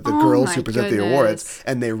 they had the girls who present the awards,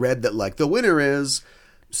 and they read that the winner is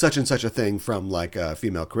such and such a thing from a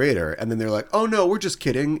female creator, and then they're like, oh no, we're just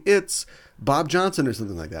kidding, it's Bob Johnson or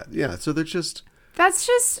something like that. Yeah, so they're just... That's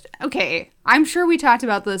just... Okay, I'm sure we talked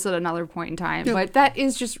about this at another point in time, but that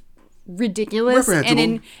is just ridiculous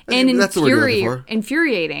and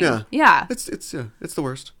infuriating. Yeah. It's the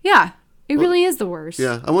worst. Yeah. It really is the worst.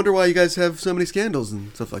 Yeah. I wonder why you guys have so many scandals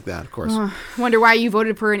and stuff like that, of course. Wonder why you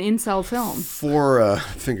voted for an incel film. 4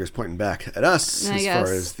 fingers pointing back at us I as guess.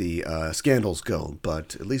 far as the scandals go,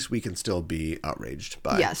 but at least we can still be outraged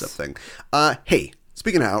by something. Hey,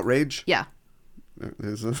 speaking of outrage. Yeah.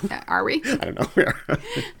 Are we? I don't know.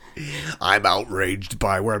 I'm outraged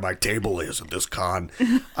by where my table is at this con.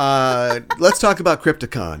 Let's talk about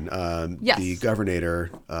Crypticon. The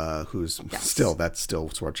governor, who's still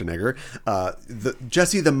Schwarzenegger.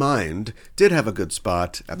 Jesse the Mind did have a good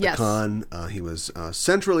spot at the con. He was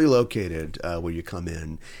centrally located where you come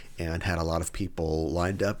in, and had a lot of people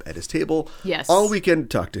lined up at his table Yes. all weekend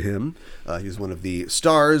to talk to him. He was one of the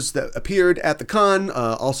stars that appeared at the con.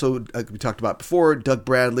 Also, we talked about before, Doug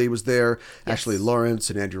Bradley was there, Ashley Lawrence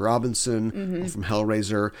and Andrew Robinson from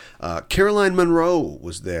Hellraiser. Caroline Munro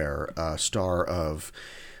was there, star of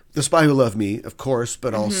The Spy Who Loved Me, of course,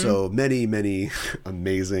 but also many, many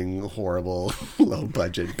amazing, horrible,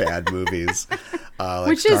 low-budget, bad movies. Like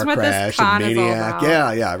Which Star is what Crash this con and is all Maniac.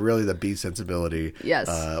 about. Yeah, really the B sensibility. Yes.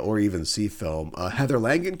 Or even C film. Heather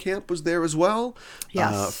Langenkamp was there as well.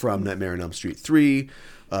 Yes. From Nightmare on Elm Street 3.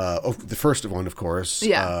 The first one, of course.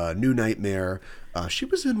 Yeah. New Nightmare. She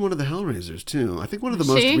was in one of the Hellraisers, too. I think one of the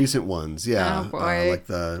most She? recent ones. Yeah. Oh, boy. Like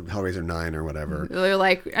the Hellraiser 9 or whatever. They're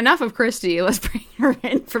like, enough of Christy. Let's bring her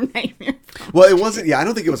in from Nightmare. Well, it wasn't. Yeah, I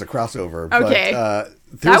don't think it was a crossover. Okay. But,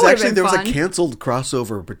 That would've been there was a fun. canceled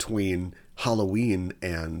crossover between Halloween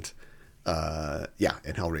and and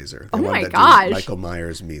Hellraiser. Oh The one my that gosh. did Michael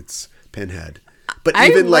Myers meets Pinhead. But I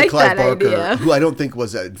even like like Clive that Barker, idea. who I don't think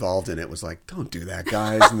was involved in it, was like, "Don't do that,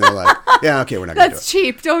 guys." And they're like, "Yeah, okay, we're not going to do it." That's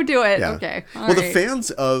cheap. Don't do it. Yeah. Okay. All well, the right.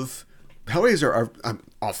 fans of Hellraiser are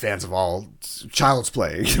all fans of all Child's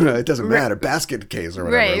Play. It doesn't matter. Basket Case or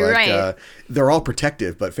whatever. Right. They're all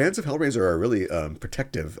protective, but fans of Hellraiser are really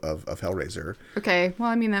protective of Hellraiser. Okay. Well,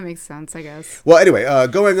 I mean, that makes sense, I guess. Well, anyway,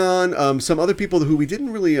 going on, some other people who we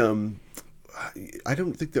didn't really... I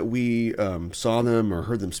don't think that we saw them or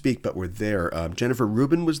heard them speak, but were there. Jennifer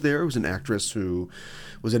Rubin was there, who's an actress who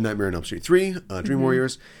was in Nightmare on Elm Street 3, Dream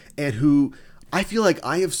Warriors, and who I feel like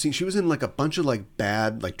I have seen. She was in like a bunch of like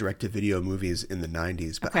bad like direct-to-video movies in the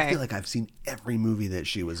 90s, but I Okay. feel like I've seen every movie that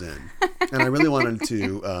she was in. And I really wanted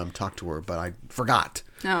to talk to her, but I forgot.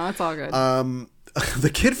 No, it's all good. The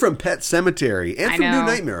kid from Pet Cemetery and I from New know.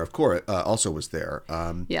 Nightmare, of course, also was there.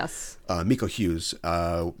 yes. Miko Hughes.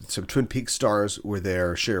 Some Twin Peaks stars were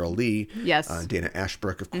there. Cheryl Lee. Yes. Dana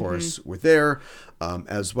Ashbrook, of course, were there.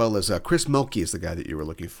 As well as Chris Mulkey is the guy that you were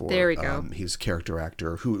looking for. There we go. He's a character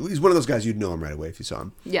actor he's one of those guys you'd know him right away if you saw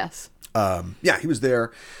him. Yes. He was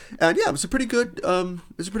there. And yeah, it was a pretty good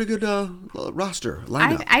roster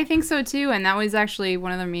lineup. I think so too, and that was actually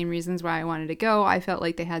one of the main reasons why I wanted to go. I felt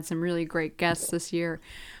like they had some really great guests this year.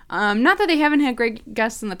 Not that they haven't had great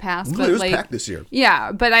guests in the past, No, but it was like packed this year.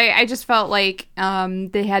 Yeah, but I just felt like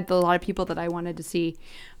they had a lot of people that I wanted to see.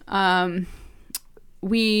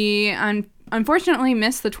 We unfortunately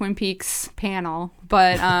missed the Twin Peaks panel,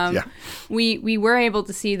 but we were able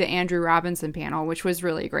to see the Andrew Robinson panel, which was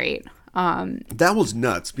really great. That was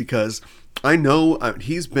nuts because I know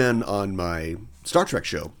he's been on my Star Trek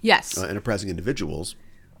show. Yes. Enterprising Individuals.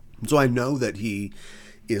 So I know that he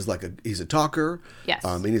is he's a talker. Yes.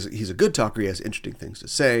 And he's a good talker. He has interesting things to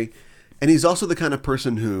say. And he's also the kind of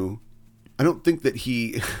person who I don't think that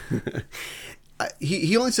he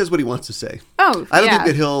only says what he wants to say. Oh, I don't yeah. think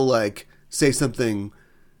that he'll say something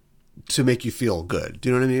to make you feel good. Do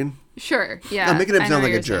you know what I mean? Sure, yeah. I'm making him I know sound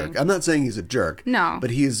what like a you're jerk. saying. I'm not saying he's a jerk. No.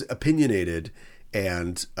 But he's opinionated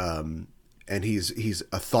and he's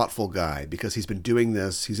a thoughtful guy because he's been doing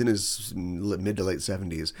this. He's in his mid to late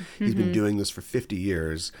 70s. He's been doing this for 50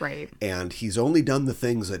 years. Right. And he's only done the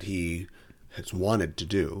things that he has wanted to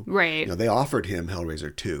do. Right. They offered him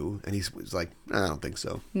Hellraiser 2 and he's like, I don't think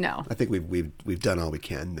so. No. I think we've done all we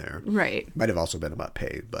can there. Right. Might have also been about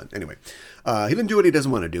pay, but anyway. He didn't do what he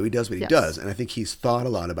doesn't want to do. He does what he Yes. does. And I think he's thought a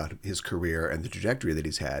lot about his career and the trajectory that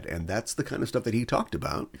he's had. And that's the kind of stuff that he talked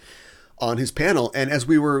about on his panel. And as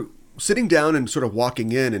we were sitting down and sort of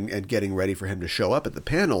walking in and getting ready for him to show up at the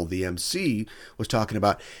panel, the MC was talking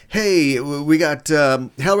about, hey, we got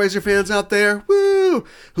Hellraiser fans out there. Woo!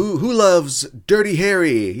 Who loves Dirty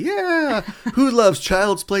Harry? Yeah. Who loves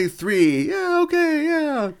Child's Play 3? Yeah, okay,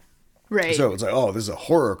 yeah. Right. So it's like, oh, this is a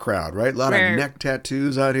horror crowd, right? A lot Right. of neck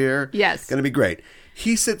tattoos out here. Yes. Going to be great.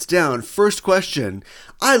 He sits down. First question.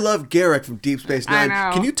 I love Garrick from Deep Space I Nine.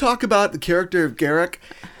 know. Can you talk about the character of Garrick?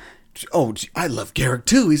 Oh, I love Garrick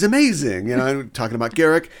too. He's amazing. Talking about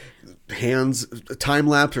Garrick. Hands, time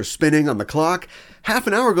lapse are spinning on the clock. Half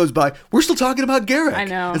an hour goes by. We're still talking about Garrick. I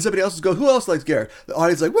know. And somebody else is going, who else likes Garrick? The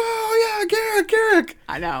audience is like, whoa, yeah, Garrick.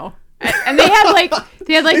 I know. And they had They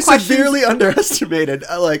questions. severely underestimated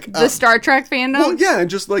The Star Trek fandom. well, yeah, and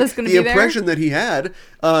just like that's the gonna be there? impression that he had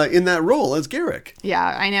in that role as Garrick. Yeah,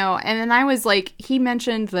 I know. And then I was like, he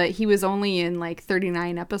mentioned that he was only in like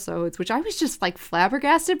 39 episodes, which I was just like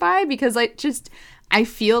flabbergasted by because I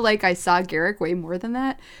feel like I saw Garrick way more than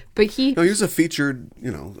that. But he No, he was a featured,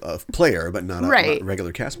 player, but not a Right.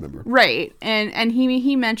 regular cast member. right, and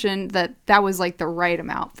he mentioned that was like the right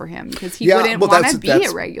amount for him because he wouldn't want to be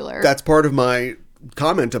a regular. That's part of my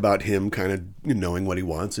comment about him kind of knowing what he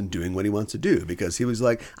wants and doing what he wants to do, because he was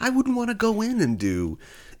like, I wouldn't want to go in and do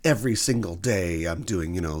every single day I'm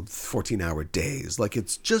doing, 14-hour days. Like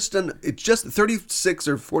it's just 36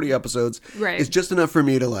 or 40 episodes. Right. It's just enough for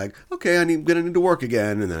me to like, okay, I'm gonna need to work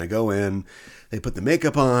again, and then I go in. They put the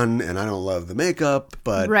makeup on, and I don't love the makeup,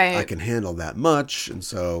 but Right. I can handle that much, and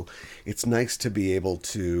so it's nice to be able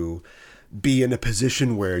to be in a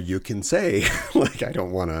position where you can say, like, I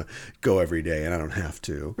don't want to go every day, and I don't have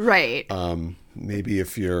to. Right. Maybe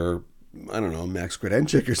if you're, I don't know, Max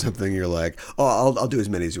Kredenchik or something, you're like, oh, I'll do as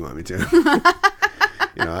many as you want me to.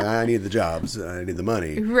 I need the jobs, I need the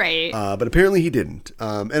money. Right. But apparently he didn't.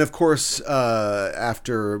 And of course,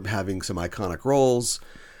 after having some iconic roles,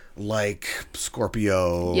 like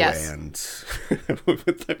Scorpio Yes. and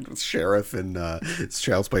Sheriff in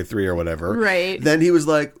Child's Play 3 or whatever. Right. Then he was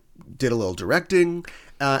like, did a little directing,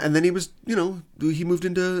 and then he was, he moved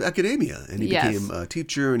into academia, and he Yes. became a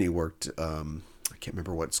teacher, and he worked, I can't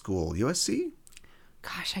remember what school, USC?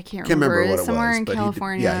 Gosh, I can't Can't remember remember. what it Somewhere was, in but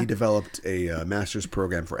California. he developed a master's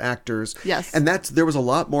program for actors. Yes. And there was a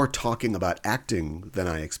lot more talking about acting than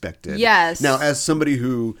I expected. Yes. Now, as somebody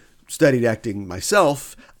who studied acting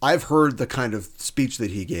myself, I've heard the kind of speech that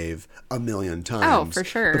he gave a million times. Oh, for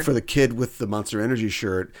sure. But for the kid with the Monster Energy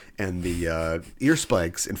shirt and the ear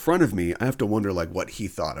spikes in front of me, I have to wonder like what he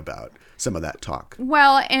thought about some of that talk.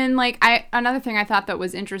 Well, and like another thing I thought that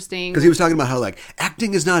was interesting. Because he was talking about how like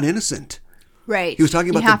acting is not innocent. Right. He was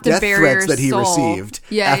talking about the death threats that he received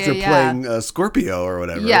after playing Scorpio or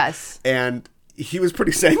whatever. Yes. And he was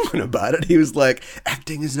pretty sanguine about it. He was like,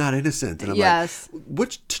 acting is not innocent. And I'm Yes. like,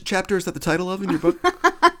 which chapter is that the title of in your book?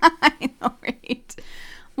 I know, right?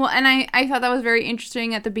 Well, and I thought that was very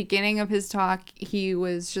interesting. At the beginning of his talk, he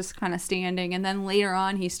was just kind of standing, and then later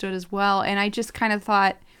on he stood as well. And I just kind of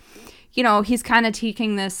thought, he's kind of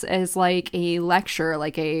taking this as like a lecture,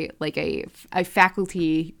 like a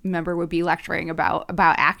faculty member would be lecturing about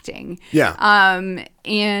acting. Yeah.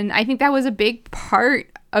 And I think that was a big part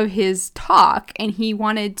of his talk, and he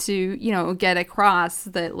wanted to, get across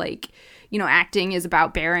that like, acting is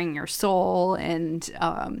about bearing your soul, and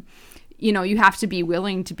you have to be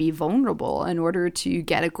willing to be vulnerable in order to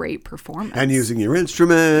get a great performance. And using your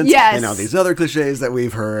instruments. Yes. And all these other cliches that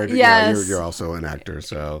we've heard. Yes. Yeah, you're also an actor,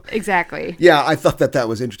 so. Exactly. Yeah, I thought that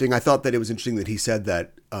was interesting. I thought that it was interesting that he said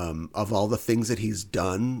that of all the things that he's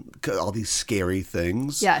done, all these scary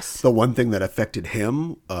things, Yes. the one thing that affected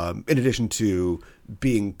him, in addition to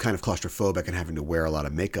being kind of claustrophobic and having to wear a lot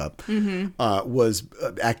of makeup, was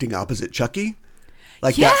acting opposite Chucky.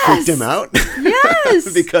 Like Yes. that freaked him out.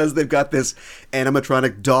 Yes. Because they've got this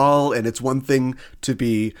animatronic doll, and it's one thing to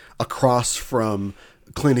be across from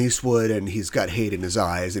Clint Eastwood and he's got hate in his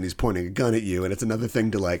eyes and he's pointing a gun at you, and it's another thing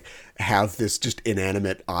to like have this just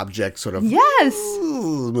inanimate object sort of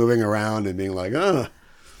moving around and being like,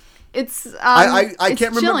 It's I it's can't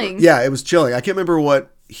remember. chilling. Yeah, it was chilling. I can't remember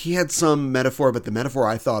what he had, some metaphor, but the metaphor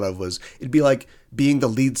I thought of was it'd be like being the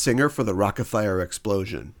lead singer for the Rockefeller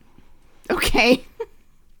Explosion. Okay.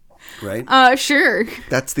 Right? Sure.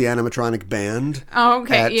 That's the animatronic band. Oh,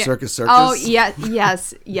 okay. At Yeah. Circus Circus. Oh, yeah.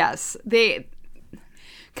 Yes. They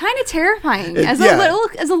kind of terrifying as yeah. a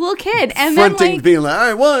little kid, and Fronting, then like being like, all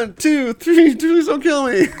right, 1, 2, 3, please don't kill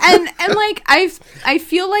me. and like I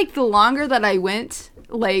feel like the longer that I went,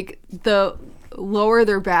 like the lower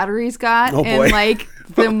their batteries got, Oh, boy. and like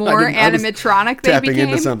the more I was animatronic they tapping became.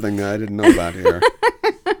 into something I didn't know about here.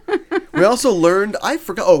 We also learned, I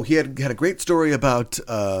forgot, he had a great story about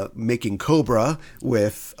making Cobra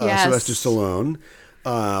with Yes. Sylvester Stallone,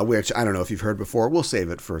 which I don't know if you've heard before. We'll save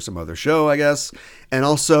it for some other show, I guess. And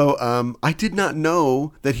also, I did not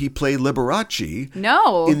know that he played Liberace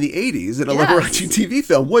No. in the 80s in a Yes. Liberace TV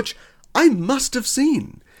film, which I must have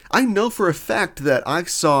seen. I know for a fact that I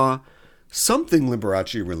saw something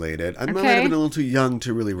Liberace related. I might have been a little too young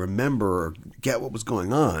to really remember or get what was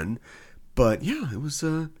going on. But yeah, it was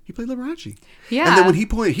he played Liberace. Yeah. And then when he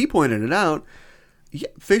pointed it out, yeah,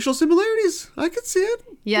 facial similarities. I could see it.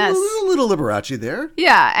 Yes. A little Liberace there.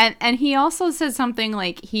 Yeah, and he also said something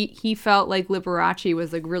like he felt like Liberace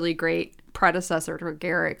was a really great predecessor to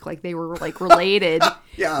Garrick, like they were like related.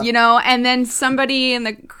 Yeah. And then somebody in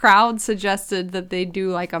the crowd suggested that they do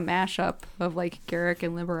like a mashup of like Garrick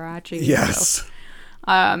and Liberace. Yes. So,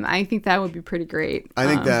 I think that would be pretty great. I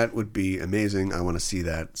think that would be amazing. I want to see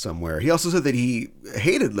that somewhere. He also said that he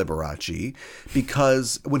hated Liberace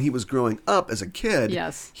because when he was growing up as a kid,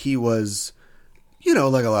 Yes. he was,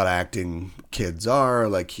 like a lot of acting kids are,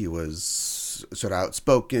 like he was sort of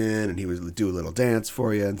outspoken and he would do a little dance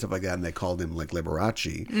for you and stuff like that, and they called him like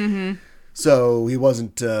Liberace. Mm-hmm. So he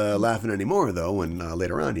wasn't laughing anymore, though, when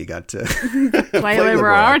later on he got to Play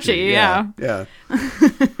Liberace, yeah. Yeah.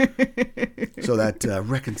 So that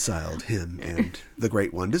reconciled him and the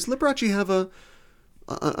Great One. Does Liberace have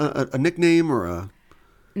a nickname or a...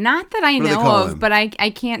 Not that I What do they know call of, him? but I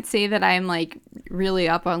can't say that I'm like really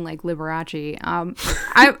up on like Liberace.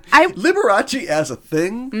 Liberace as a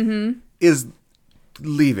thing is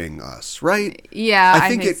leaving us, right? Yeah, I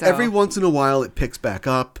think so. every once in a while it picks back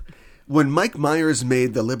up. When Mike Myers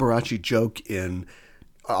made the Liberace joke in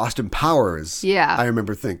Austin Powers, Yeah. I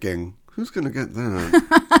remember thinking, who's going to get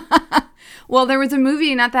that? Well, there was a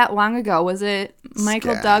movie not that long ago. Was it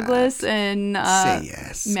Michael Scat. Douglas and Say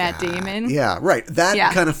yes, Matt Scott. Damon? Yeah, right. That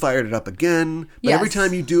Yeah. kind of fired it up again. But Yes. every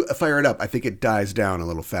time you do fire it up, I think it dies down a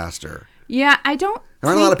little faster. Yeah, I don't. There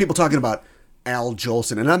aren't a think- lot of people talking about Al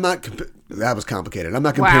Jolson, and I'm not. That was complicated. I'm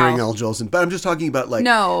not comparing Wow. Al Jolson, but I'm just talking about like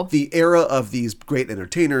No. the era of these great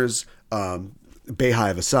entertainers.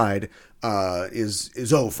 Bayhive aside,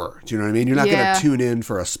 is over. Do you know what I mean? You're not Yeah. going to tune in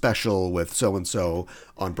for a special with so and so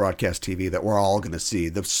on broadcast TV that we're all going to see.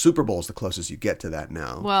 The Super Bowl is the closest you get to that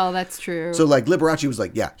now. Well, that's true. So like Liberace was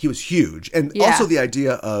like, yeah, he was huge, and Yeah. also the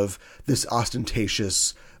idea of this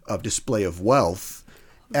ostentatious display of wealth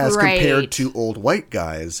as Right. compared to old white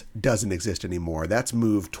guys doesn't exist anymore. That's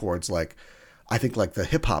moved towards like, I think like the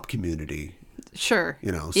hip hop community. Sure.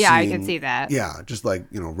 You know, Yeah, I seeing- can see that. Yeah, just like,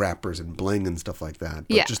 you know, rappers and bling and stuff like that.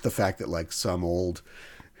 But Yeah. just the fact that like some old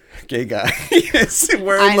gay guy is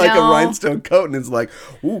wearing I like a know. rhinestone coat and is like,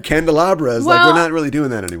 ooh, candelabras. Like, Well, we're not really doing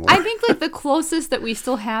that anymore. I think like the closest that we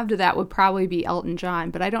still have to that would probably be Elton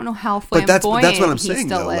John, but I don't know how but flamboyant that's what I'm he saying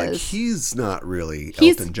still though. is. Like he's not really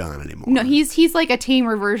He's- Elton John anymore. No, he's like a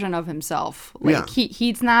tamer version of himself. Like Yeah.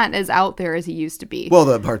 he's not as out there as he used to be. Well,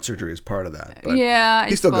 the heart surgery is part of that. But yeah, I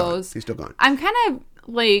he's still suppose. gone. He's still gone. I'm kind of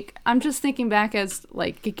like, I'm just thinking back as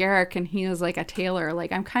like Garrick, and he was like a tailor.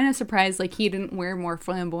 Like I'm kind of surprised like he didn't wear more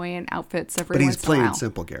flamboyant outfits every But once he's in a plain while. and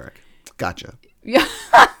simple, Garrick. Gotcha. Yeah.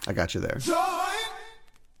 I got you there. Joy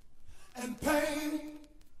and pain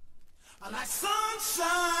are like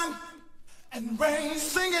sunshine and rain.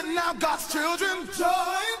 Sing it now, God's children.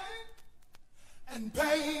 Joy and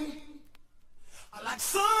pain are like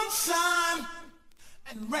sunshine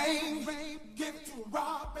and rain. Give it to a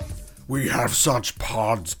raw bass. We have such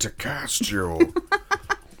pods to cast you.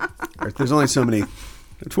 There's only so many.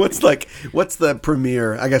 What's the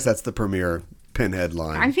premiere? I guess that's the premiere Pinhead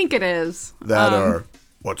line. I think it is.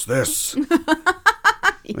 What's this?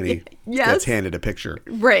 When he Yes. gets handed a picture.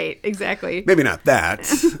 Right, exactly. Maybe not that.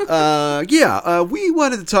 We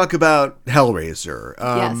wanted to talk about Hellraiser.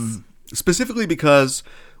 Yes. Specifically because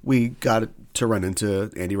we got to run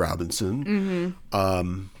into Andy Robinson.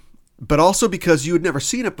 Mm-hmm. But also because you had never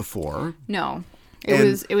seen it before. No.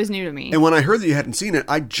 And- It was new to me. And when I heard that you hadn't seen it,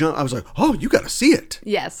 I was like, oh, you got to see it.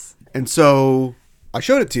 Yes. And so I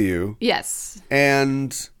showed it to you. Yes.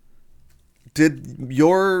 And did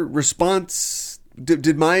your response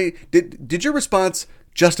did your response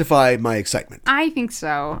justify my excitement? I think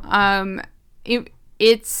so.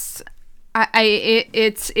 It's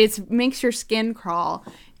makes your skin crawl,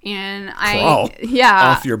 and Crawl yeah,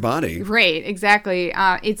 off your body. Right, exactly.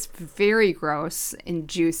 It's very gross and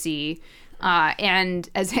juicy, and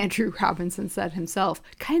as Andrew Robinson said himself,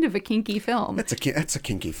 kind of a kinky film. That's a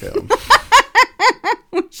kinky film.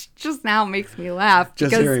 Which just now makes me laugh.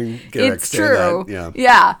 Just because hearing Garrick it's say true. that,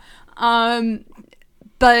 Yeah.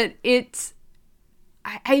 But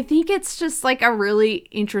I think it's just like a really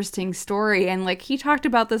interesting story. And like he talked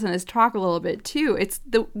about this in his talk a little bit too. It's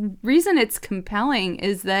the reason it's compelling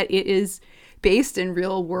is that it is based in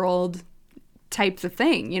real world types of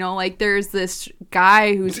thing. You know, like there's this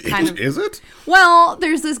guy who's kind of... Is it? Well,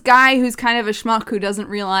 there's this guy who's kind of a schmuck who doesn't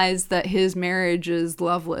realize that his marriage is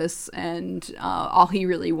loveless and all he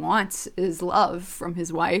really wants is love from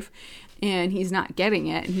his wife, and he's not getting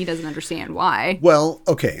it, and he doesn't understand why. Well,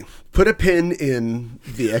 okay. Put a pin in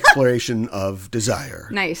the exploration of desire.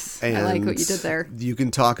 Nice. I like what you did there. You can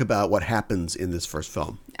talk about what happens in this first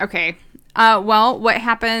film. Okay. Well, what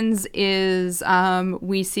happens is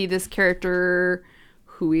we see this character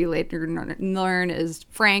who we later learn is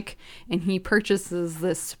Frank, and he purchases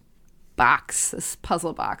this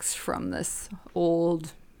puzzle box from this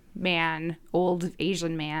old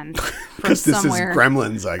Asian man from Because this somewhere. is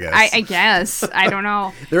Gremlins, I guess. I guess. I don't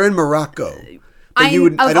know. They're in Morocco. But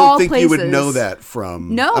Of I don't all think you would places. know that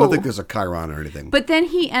from... No. I don't think there's a Chiron or anything. But then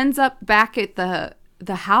he ends up back at the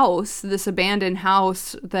house, this abandoned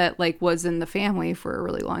house that like was in the family for a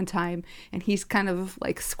really long time, and he's kind of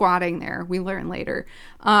like squatting there. We learn later.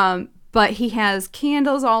 But he has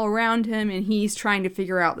candles all around him, and he's trying to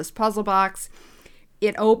figure out this puzzle box.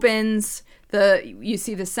 it opens, you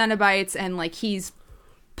see the Cenobites, and like he's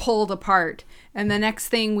pulled apart. And the next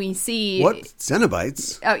thing we see... What?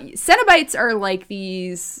 Cenobites? Cenobites are like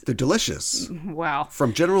these... They're delicious. Wow.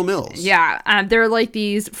 From General Mills. Yeah. They're like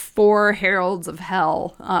these 4 heralds of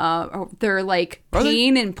hell. They're like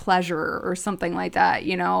pain and pleasure or something like that.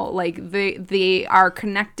 You know, like they are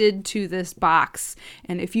connected to this box.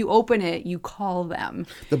 And if you open it, you call them.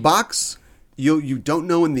 The box... You don't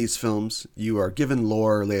know in these films. You are given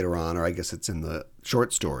lore later on, or I guess it's in the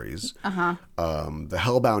short stories. The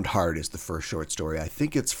Hellbound Heart is the first short story. I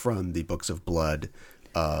think it's from the Books of Blood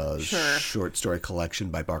short story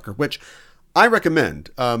collection by Barker, which I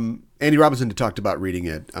recommend. Andy Robinson talked about reading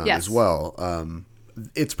it as well.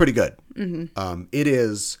 It's pretty good. It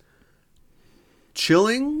is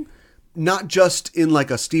chilling. Not just in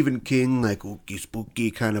like a Stephen King, like ooky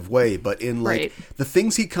spooky kind of way, but in like the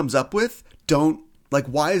things he comes up with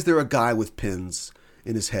why is there a guy with pins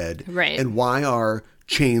in his head? Right. And why are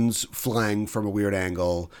chains flying from a weird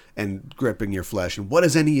angle and gripping your flesh? And what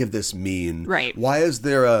does any of this mean? Right. Why is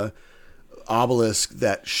there a obelisk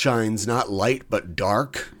that shines not light but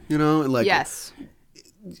dark? You know? And like, yes.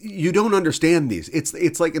 You don't understand these.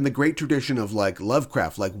 It's like in the great tradition of like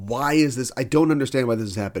Lovecraft. Like, why is this? I don't understand why this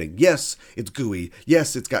is happening. Yes, it's gooey.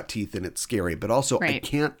 Yes, it's got teeth and it's scary. But also, I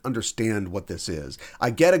can't understand what this is.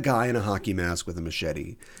 I get a guy in a hockey mask with a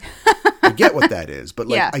machete. I get what that is. But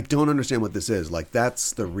like, I don't understand what this is. Like,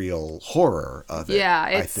 that's the real horror of it. Yeah,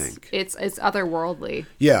 I think it's otherworldly.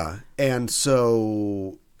 Yeah, and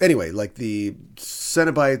so anyway, like the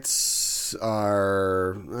Cenobites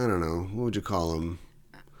are, I don't know, what would you call them?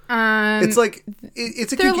 It's like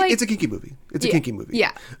it's a kinky movie. It's a kinky movie.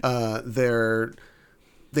 Yeah.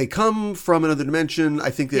 They come from another dimension. I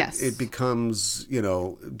think that it becomes,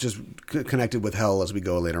 just connected with hell as we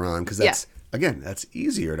go later on, because that's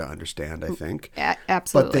easier to understand, I think.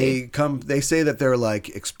 Absolutely. But they say that they're like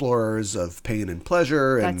explorers of pain and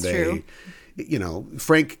pleasure, and that's true.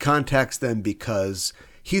 Frank contacts them because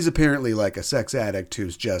he's apparently like a sex addict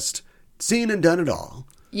who's just seen and done it all.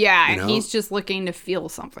 Yeah, and he's just looking to feel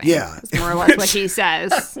something. Yeah. It's more or less what he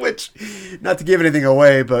says. Which, not to give anything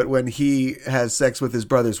away, but when he has sex with his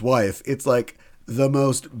brother's wife, it's like the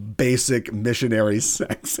most basic missionary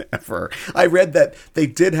sex ever. I read that they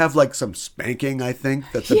did have like some spanking, I think,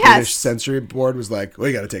 that the British Censory Board was like,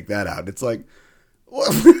 we got to take that out. It's like...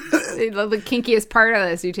 the kinkiest part of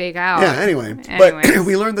this you take out. Yeah, anyway. But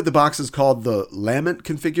we learned that the box is called the Lamont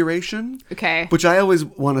Configuration. Okay. Which I always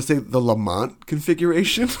want to say the Lamont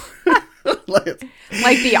Configuration.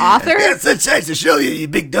 like the author? It's a chance to show you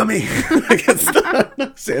big dummy. Against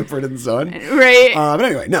Sanford and Son. Right. But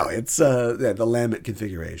anyway, no, it's the Lamont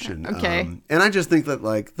Configuration. Okay. And I just think that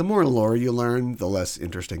like the more lore you learn, the less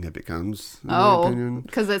interesting it becomes.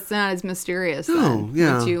 Because it's not as mysterious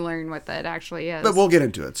once you learn what that actually is. But we'll get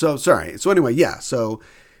into it. So, sorry. So anyway, So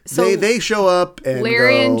they show up and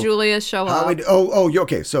Larry and Julia show up.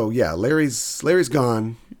 Okay. So yeah, Larry's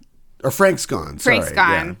gone, or Frank's gone. Frank's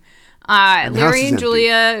gone. Yeah. Larry and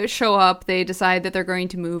Julia show up. They decide that they're going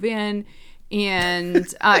to move in, and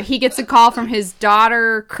he gets a call from his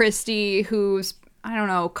daughter Christy, who's I don't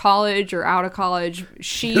know, college or out of college.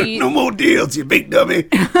 She no more deals, you big dummy.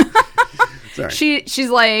 Sorry. She's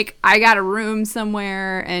like, I got a room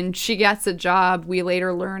somewhere, and she gets a job. We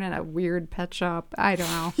later learn at a weird pet shop. I don't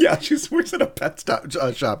know. Yeah, she works at a pet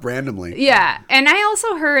shop randomly. Yeah, and I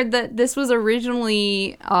also heard that this was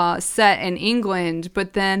originally set in England,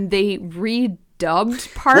 but then they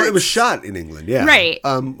redubbed parts. Well, it was shot in England, yeah. Right.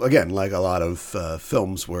 Again, like a lot of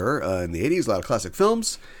films were in the 80s, a lot of classic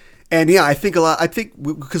films. And yeah, I think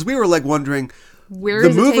because we were like wondering... Where the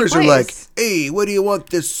movers are like, hey, what do you want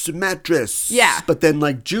this mattress? Yeah. But then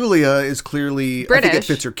like Julia is clearly British. I think it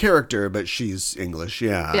fits her character, but she's English,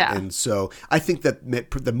 yeah. And so I think that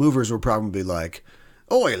the movers were probably like,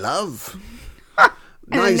 oh, I love.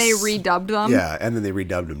 And then they redubbed them. Yeah, and then they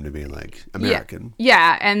redubbed them to be like American.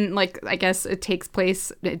 Yeah, and like I guess it takes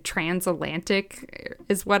place transatlantic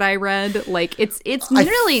is what I read. Like it's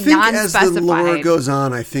really non-specified. As the lore goes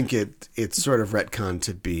on, I think it's sort of retconned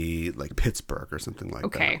to be like Pittsburgh or something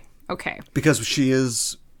like that. Okay. Because she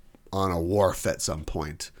is on a wharf at some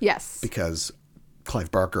point. Yes. Because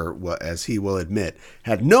Clive Barker, as he will admit,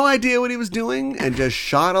 had no idea what he was doing and just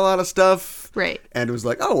shot a lot of stuff. Right. And it was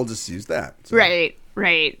like, oh, we'll just use that. So. Right.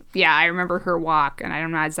 Yeah, I remember her walk, and I'm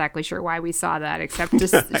not exactly sure why we saw that, except to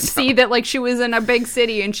see that like she was in a big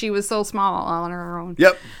city and she was so small on her own.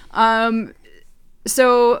 Yep.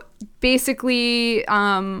 So basically,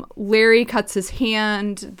 Larry cuts his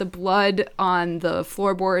hand. The blood on the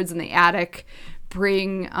floorboards in the attic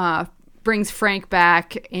bring brings Frank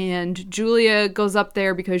back, and Julia goes up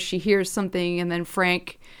there because she hears something, and then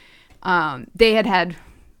Frank, they had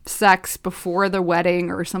sex before the wedding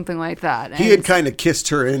or something like that. He had kind of kissed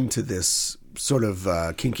her into this sort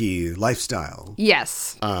of kinky lifestyle.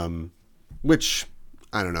 Yes. Which,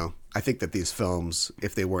 I don't know. I think that these films,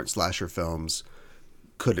 if they weren't slasher films,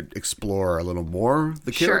 could explore a little more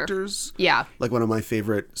the characters. Yeah. Like one of my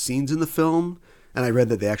favorite scenes in the film, and I read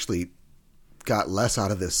that they actually got less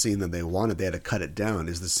out of this scene than they wanted. They had to cut it down,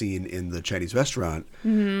 is the scene in the Chinese restaurant,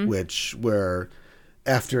 where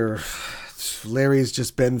after Larry's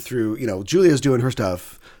just been through, Julia's doing her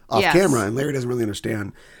stuff off camera, and Larry doesn't really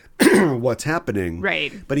understand what's happening.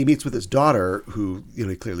 Right. But he meets with his daughter, who,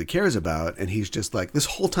 he clearly cares about, and he's just like, this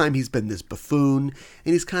whole time he's been this buffoon,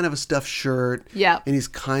 and he's kind of a stuffed shirt. Yeah. And he's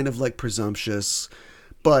kind of like presumptuous.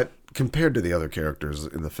 But compared to the other characters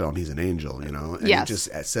in the film, he's an angel, And he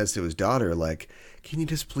just says to his daughter, like, can you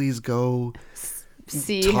just please go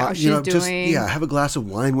see how she's doing? Have a glass of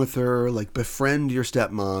wine with her, like befriend your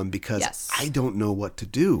stepmom, because I don't know what to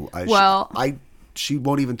do. She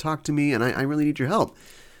won't even talk to me, and I really need your help.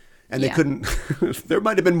 And they couldn't. There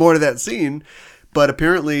might have been more to that scene, but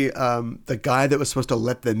apparently the guy that was supposed to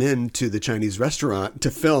let them into the Chinese restaurant to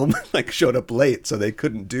film showed up late, so they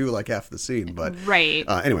couldn't do half the scene. But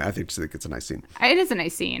anyway, I think it's a nice scene. It is a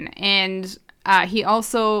nice scene, and we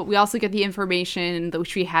also get the information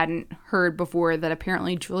which we hadn't heard before, that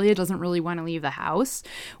apparently Julia doesn't really want to leave the house,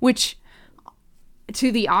 which to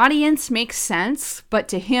the audience makes sense, but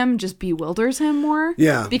to him just bewilders him more.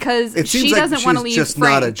 Yeah, because it seems she doesn't want to leave just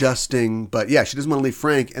Frank. Not adjusting, but she doesn't want to leave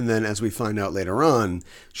Frank. And then, as we find out later on,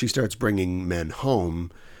 she starts bringing men home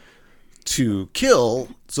to kill,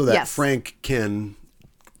 so that Frank can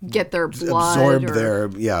get their blood, absorb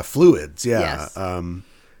their fluids. Yeah. Yes.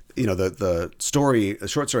 The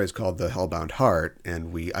short story is called The Hellbound Heart,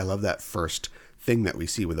 and I love that first thing that we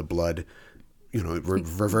see with the blood.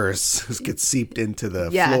 Reverse gets seeped into the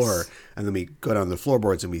floor, and then we go down the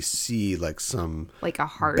floorboards and we see some a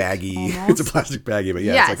heart baggy. almost. It's a plastic baggie, but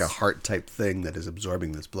it's like a heart type thing that is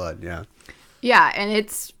absorbing this blood. Yeah, and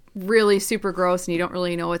it's really super gross, and you don't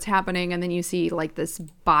really know what's happening, and then you see this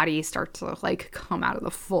body start to come out of the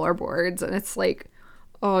floorboards, and it's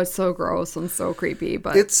oh, it's so gross and so creepy,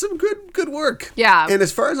 but it's some good work. Yeah. And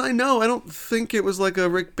as far as I know, I don't think it was a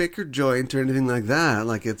Rick Baker joint or anything like that.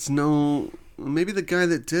 It's no. Maybe the guy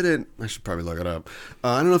that did it, I should probably look it up.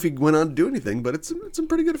 I don't know if he went on to do anything, but it's some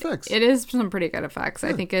pretty good effects. It is some pretty good effects.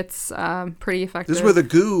 I think it's pretty effective. This is where the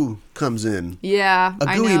goo comes in. Yeah,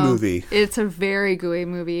 a gooey movie. It's a very gooey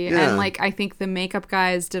movie, and I think the makeup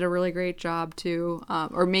guys did a really great job too,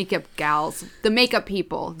 or makeup gals. The makeup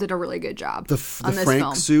people did a really good job. The on this Frank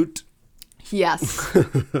film. suit. Yes,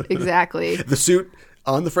 exactly. The suit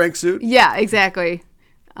on the Frank suit. Yeah, exactly.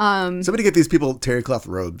 Somebody get these people terry cloth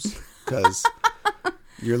robes. Because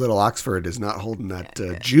your little Oxford is not holding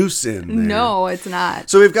that juice in there. No, it's not.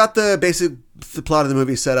 So we've got the plot of the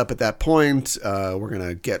movie set up at that point. We're going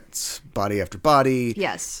to get body after body.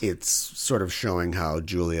 Yes. It's sort of showing how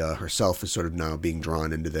Julia herself is sort of now being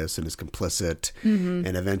drawn into this and is complicit. Mm-hmm.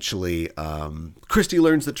 And eventually Christy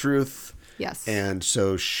learns the truth. Yes. And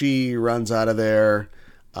so she runs out of there.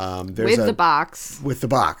 With the box. With the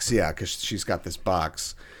box, yeah, because she's got this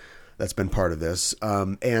box. That's been part of this.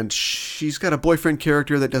 And she's got a boyfriend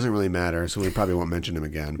character that doesn't really matter, so we probably won't mention him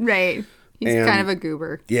again. Right. He's kind of a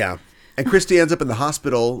goober. Yeah. And Christy ends up in the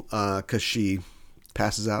hospital because she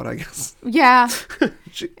passes out, I guess. Yeah.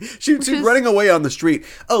 she's running away on the street.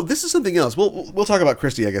 Oh, this is something else. We'll talk about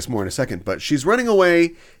Christy, I guess, more in a second. But she's running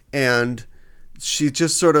away, and she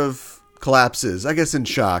just sort of collapses, I guess in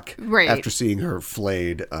shock, after seeing her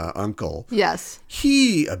flayed uncle. Yes.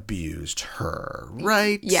 He abused her,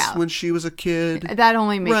 right? Yeah. When she was a kid. That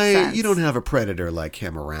only makes sense. You don't have a predator like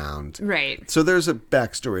him around. Right. So there's a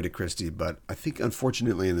backstory to Christy, but I think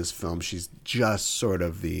unfortunately in this film she's just sort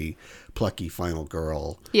of the plucky final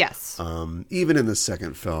girl. Yes. Even in the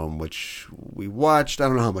second film, which we watched, I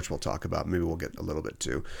don't know how much we'll talk about. Maybe we'll get a little bit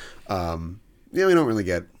too. We don't really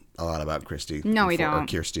get a lot about Christy. No, we don't. Or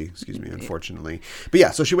Kirsty, excuse me, unfortunately. But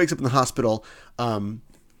yeah, so she wakes up in the hospital, and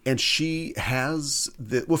she has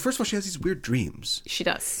first of all, she has these weird dreams. She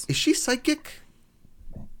does. Is she psychic?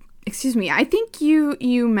 Excuse me. I think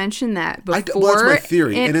you mentioned that before. Well, that's my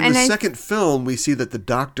theory. And in the second film, we see that the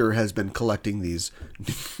doctor has been collecting these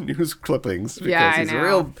news clippings because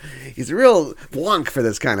he's a real wonk for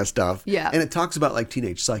this kind of stuff. Yeah. And it talks about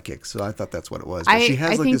teenage psychics, so I thought that's what it was. But she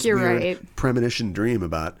has this weird premonition dream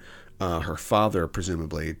about her father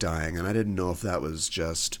presumably dying, and I didn't know if that was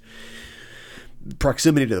just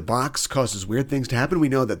proximity to the box causes weird things to happen. We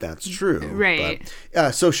know that that's true. Right.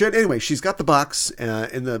 But, anyway, she's got the box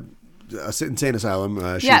in the insane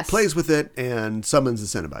asylum. She Yes. plays with it and summons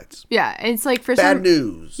the Cenobites. Yeah, it's like for Bad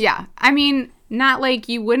news. Yeah, I mean, not like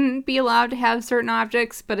you wouldn't be allowed to have certain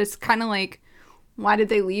objects, but it's kind of like, why did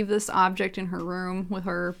they leave this object in her room with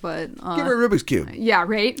her? But Give her a Rubik's Cube. yeah,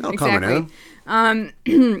 right. I'll calm her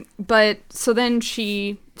Exactly. But so then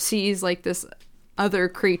she sees like this other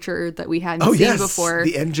creature that we hadn't Oh, seen yes. before.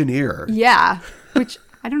 The engineer. Yeah, which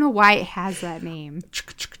I don't know why it has that name.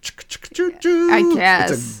 I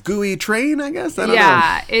guess. It's a gooey train, I guess. I don't know.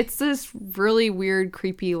 Yeah, it's this really weird,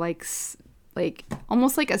 creepy, like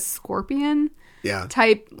almost like a scorpion Yeah.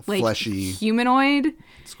 type, like Fleshy. humanoid.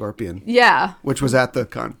 Scorpion. Yeah. Which was at the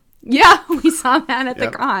con. Yeah, we saw that at the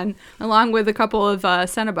Yep. con, along with a couple of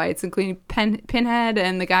Cenobites, including Pinhead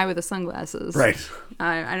and the guy with the sunglasses. Right.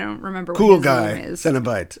 I don't remember Cool what his guy. name is.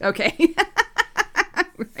 Cenobite. Okay.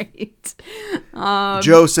 Right.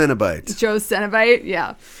 Joe Cenobite. Joe Cenobite,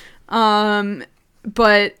 yeah.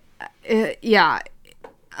 But it's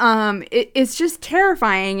just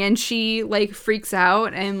terrifying, and she like freaks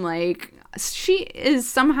out, and like she is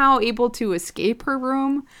somehow able to escape her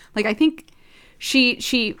room. Like I think the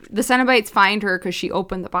Cenobites find her because she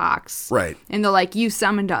opened the box, Right. And they're like, "You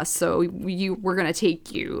summoned us, so we're gonna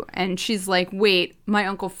take you." And she's like, "Wait, my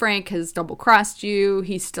Uncle Frank has double crossed you.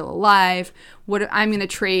 He's still alive. What? I'm gonna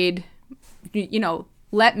trade.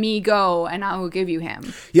 Let me go, and I will give you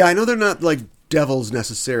him." Yeah, I know they're not like devils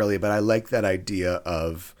necessarily, but I like that idea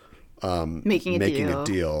of Making a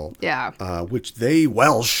deal. Yeah. Which they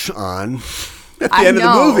Welsh on at the I end know,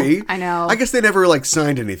 of the movie. I know. I guess they never like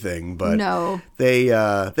signed anything, but No. they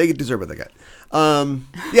deserve what they got.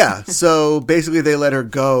 Yeah. So basically, they let her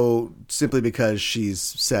go simply because she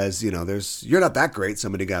says, you're not that great.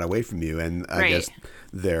 Somebody got away from you, and I Right. guess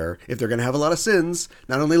if they're going to have a lot of sins,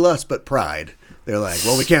 not only lust but pride. They're like,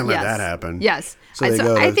 well, we can't let Yes. that happen. Yes. So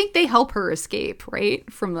I think they help her escape,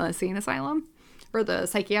 right? From the insane asylum. Or the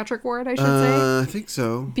psychiatric ward, I should say. I think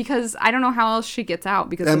so. Because I don't know how else she gets out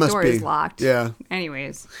because That the must door be. is locked. Yeah.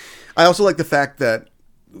 Anyways. I also like the fact that,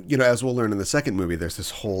 as we'll learn in the second movie, there's this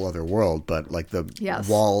whole other world, but like the Yes.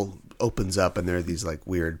 wall opens up and there are these like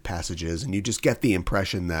weird passages, and you just get the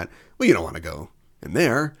impression that, well, you don't want to go in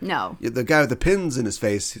there. No. The guy with the pins in his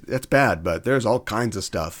face, that's bad, but there's all kinds of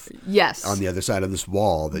stuff Yes. on the other side of this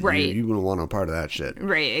wall that Right. you wouldn't want no part of that shit.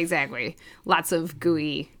 Right, exactly. Lots of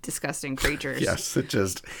gooey, disgusting creatures. Yes, it's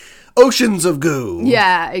just oceans of goo.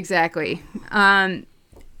 Yeah, exactly.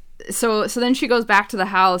 So then she goes back to the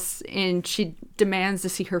house and she demands to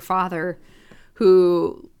see her father,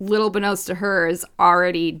 who, little beknownst to her, is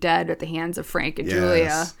already dead at the hands of Frank and Yes.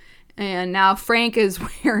 Julia. And now Frank is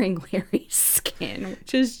wearing Larry's skin,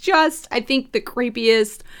 which is just, I think, the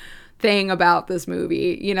creepiest thing about this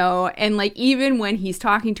movie, and like even when he's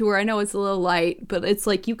talking to her, I know it's a little light, but it's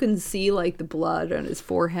like you can see like the blood on his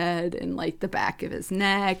forehead and like the back of his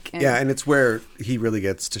neck. And Yeah, and it's where he really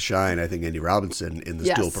gets to shine, I think, Andy Robinson, in this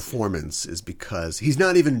Yes. dual performance, is because he's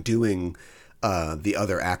not even doing the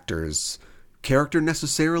other actor's character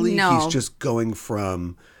necessarily. No. He's just going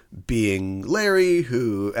from being Larry,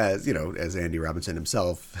 who, as Andy Robinson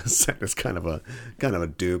himself said, is kind of a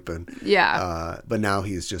dupe, and but now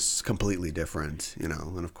he's just completely different, and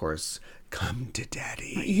of course, come to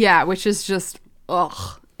daddy. Yeah, which is just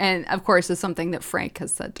ugh. And of course, is something that Frank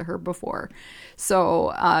has said to her before.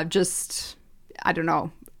 So just, I don't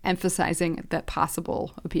know, emphasizing that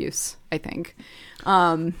possible abuse, I think.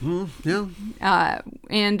 Yeah.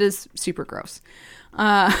 And is super gross.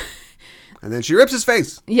 And then she rips his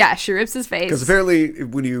face. Yeah, she rips his face. Because apparently,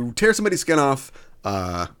 when you tear somebody's skin off,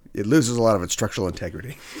 it loses a lot of its structural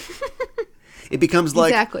integrity. It becomes like,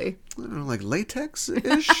 exactly. I don't know, like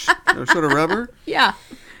latex-ish? Or sort of rubber? Yeah,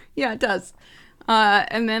 it does.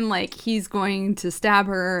 And then, like, he's going to stab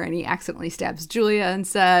her, and he accidentally stabs Julia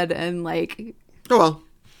instead, and, like... Oh, well.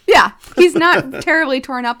 Yeah, he's not terribly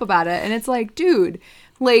torn up about it, and it's like, dude...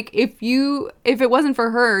 Like, if it wasn't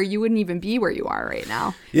for her, you wouldn't even be where you are right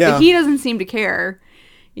now. Yeah. But he doesn't seem to care,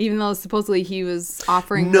 even though supposedly he was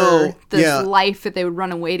offering her this life that they would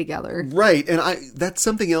run away together. Right, and that's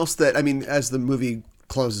something else that, as the movie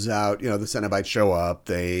closes out, the Cenobites show up,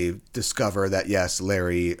 they discover that, yes,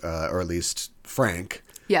 Larry, or at least Frank.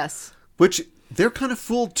 Yes. Which... They're kind of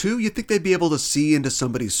fooled, too. You'd think they'd be able to see into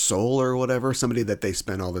somebody's soul or whatever, somebody that they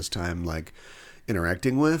spent all this time, like...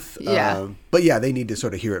 interacting with. Yeah. But yeah, they need to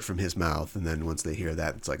sort of hear it from his mouth, and then once they hear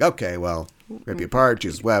that, it's like, okay, well, rip you apart,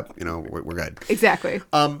 Jesus wept, we're good. Exactly.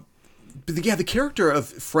 But the character of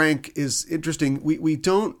Frank is interesting. We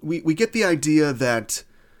get the idea that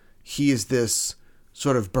he is this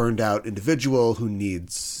sort of burned out individual who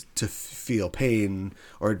needs to feel pain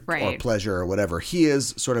or pleasure or whatever. He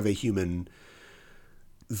is sort of a human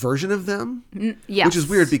version of them. Yes. Which is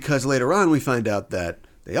weird because later on we find out that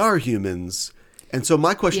they are humans. And so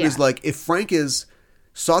my question is like, if Frank is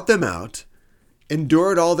sought them out,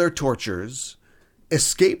 endured all their tortures,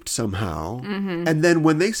 escaped somehow, and then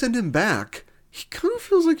when they send him back, he kind of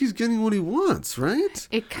feels like he's getting what he wants, right?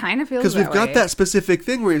 It kind of feels because we've got way. that specific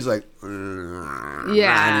thing where he's like, and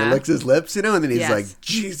he licks his lips, you know, and then he's like,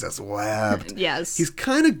 Jesus wept. Yes. He's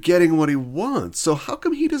kind of getting what he wants. So how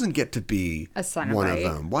come he doesn't get to be a Cenobite? One of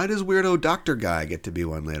them? Why does weirdo doctor guy get to be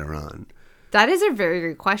one later on? That is a very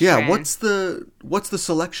good question. Yeah, what's the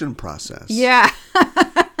selection process? Yeah.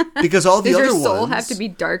 Because all the Does other your ones... soul have to be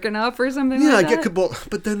dark enough or something Yeah, like I that? get Kabul.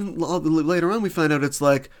 But then later on we find out it's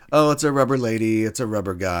like, oh, it's a rubber lady, it's a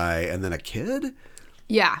rubber guy, and then a kid?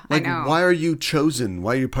 Yeah, Like, I know. why are you chosen?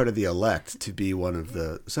 Why are you part of the elect to be one of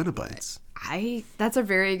the Cenobites? That's a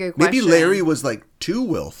very good question. Maybe Larry was like too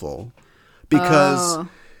willful because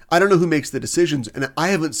I don't know who makes the decisions, and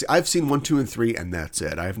I've seen 1, 2, and 3, and that's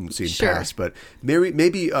it. I haven't seen past, but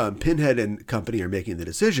maybe Pinhead and company are making the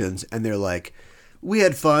decisions, and they're like, we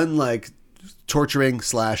had fun, like torturing /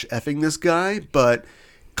 effing this guy, but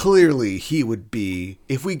clearly he would be,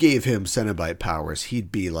 if we gave him Cenobite powers,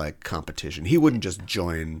 he'd be like competition. He wouldn't just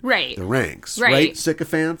join the ranks. Right?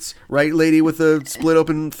 Sycophants? Right, lady with a split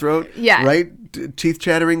open throat? Yeah. Right? Teeth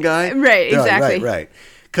chattering guy? Right, exactly. Right.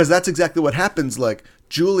 Because that's exactly what happens. Like,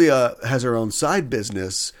 Julia has her own side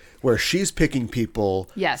business where she's picking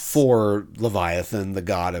people for Leviathan, the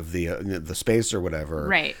god of the space or whatever.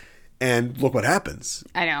 Right. And look what happens.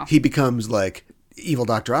 I know. He becomes like evil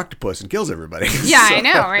Dr. Octopus and kills everybody. Yeah, I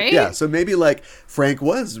know, right? Yeah, so maybe like Frank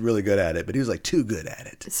was really good at it, but he was like too good at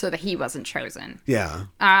it. So that he wasn't chosen. Yeah.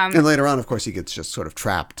 And later on, of course, he gets just sort of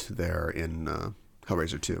trapped there in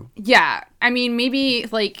Hellraiser 2. Yeah. I mean, maybe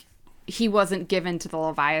like he wasn't given to the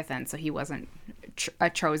Leviathan, so he wasn't a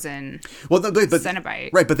chosen Cenobite.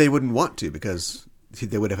 Right, but they wouldn't want to because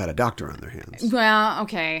they would have had a doctor on their hands. Well,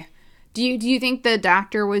 okay. Do you think the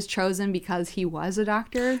doctor was chosen because he was a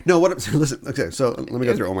doctor? No, listen, okay, so let me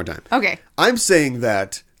go through it one more time. Okay. I'm saying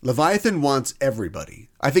that Leviathan wants everybody.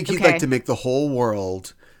 I think he'd like to make the whole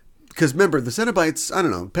world, because remember, the Cenobites, I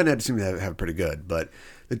don't know, Pinhead seemed to have it pretty good, but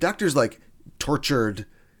the doctor's like tortured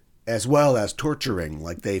as well as torturing.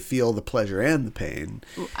 Like they feel the pleasure and the pain.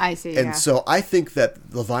 I see, And so I think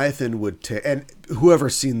that Leviathan would and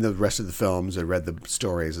whoever's seen the rest of the films or read the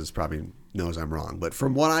stories is probably knows I'm wrong. But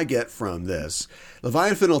from what I get from this,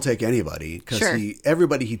 Leviathan will take anybody because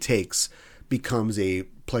everybody he takes becomes a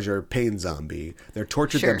pleasure pain zombie. They're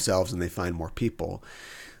tortured themselves and they find more people.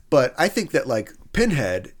 But I think that like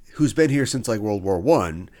Pinhead, who's been here since like World War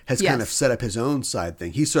I, has kind of set up his own side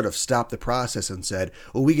thing. He sort of stopped the process and said,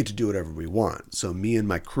 well, we get to do whatever we want. So me and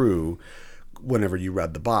my crew, whenever you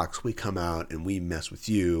read the box, we come out and we mess with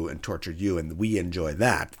you and torture you and we enjoy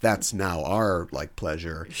that. That's now our like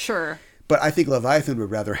pleasure. Sure. But I think Leviathan would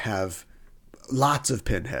rather have lots of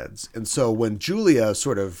Pinheads. And so when Julia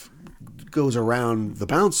sort of goes around the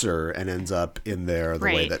bouncer and ends up in there the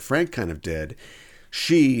way that Frank kind of did,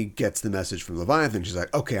 she gets the message from Leviathan. She's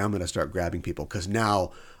like, okay, I'm going to start grabbing people because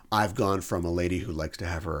now I've gone from a lady who likes to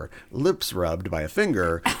have her lips rubbed by a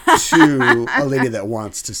finger to a lady that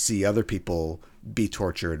wants to see other people be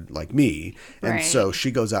tortured like me. And so she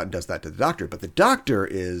goes out and does that to the doctor. But the doctor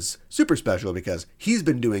is super special because he's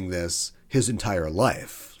been doing this his entire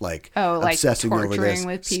life. Like obsessing over this,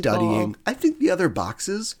 with studying. I think the other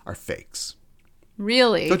boxes are fakes.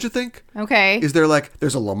 Really? Don't you think? Okay. Is there like,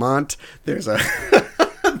 there's a Lamont, there's a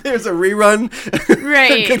there's a rerun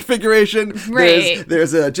configuration,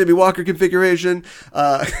 there's a Jimmy Walker configuration.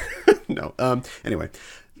 No. Anyway,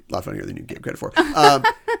 a lot funnier than you give credit for.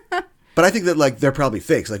 But I think that like they're probably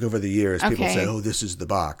fakes. Like over the years, people say, "Oh, this is the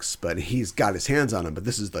box," but he's got his hands on them. But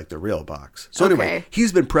this is like the real box. So anyway,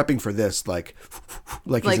 he's been prepping for this like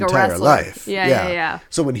his entire life. Yeah.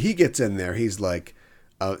 So when he gets in there, he's like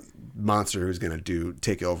a monster who's going to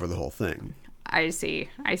take over the whole thing. I see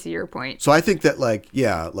your point. So I think that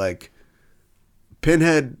like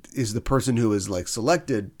Pinhead is the person who is like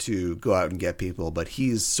selected to go out and get people, but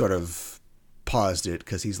he's sort of paused it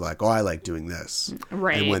because he's like, oh, I like doing this.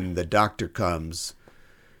 Right. And when the doctor comes,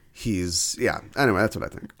 anyway, that's what I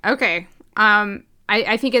think. Okay.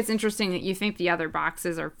 I think it's interesting that you think the other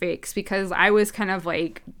boxes are fakes because I was kind of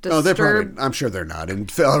like disturbed. I'm sure they're not. In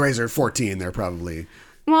Hellraiser 14, they're probably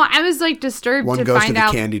Well, I was like disturbed One to goes to find the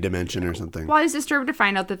out. candy dimension or something. Well, I was disturbed to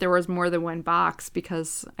find out that there was more than one box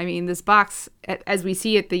because, I mean, this box, as we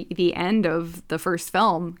see at the end of the first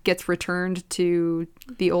film, gets returned to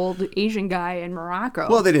the old Asian guy in Morocco.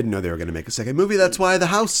 Well, they didn't know they were going to make a second movie. That's why the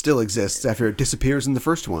house still exists after it disappears in the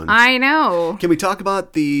first one. I know. Can we talk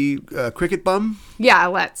about the cricket bum? Yeah,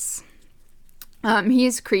 let's.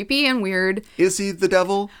 He's creepy and weird. Is he the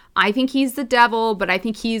devil? I think he's the devil, but I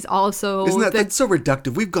think he's also... That's so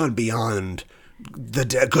reductive? We've gone beyond the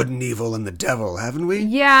good and evil and the devil, haven't we?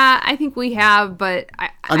 Yeah, I think we have, but...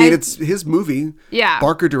 I mean, it's his movie. Yeah.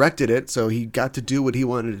 Barker directed it, so he got to do what he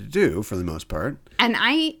wanted to do for the most part. And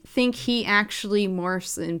I think he actually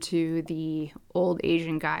morphs into the old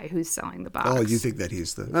Asian guy who's selling the box. Oh, you think that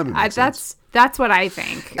he's the... That makes sense. That's what I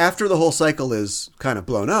think. After the whole cycle is kind of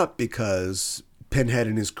blown up because Pinhead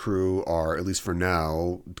and his crew are, at least for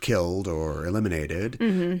now, killed or eliminated,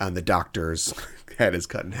 and the doctor's head is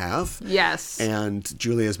cut in half. Yes. And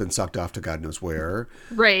Julia's been sucked off to God knows where.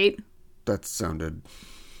 Right. That sounded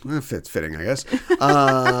fitting, I guess.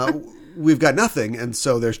 We've got nothing, and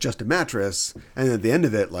so there's just a mattress, and at the end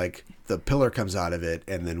of it, like, the pillar comes out of it,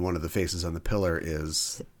 and then one of the faces on the pillar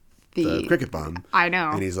is the cricket bomb. I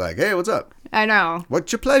know. And he's like, hey, what's up? I know.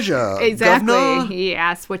 What's your pleasure, Exactly. governor? He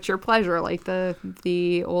asks, what's your pleasure? Like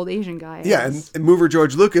the old Asian guy. Yeah, and mover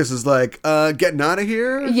George Lucas is like, getting out of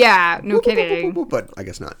here? Yeah, no kidding. But I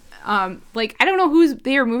guess not. Like, I don't know who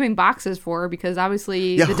they are moving boxes for because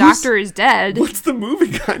obviously Yeah, the doctor is dead. What's the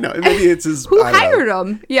movie guy now? Maybe it's his... Who I don't hired know.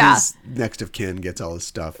 him? Yeah. His next of kin gets all his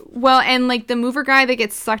stuff. Well, and like the mover guy that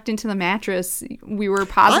gets sucked into the mattress, we were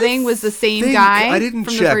positing was the same guy. I didn't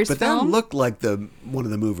from check, the first but film. that looked like one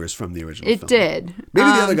of the movers from the original film. It did. Maybe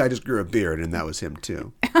the other guy just grew a beard, and that was him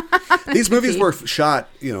too. These movies were shot,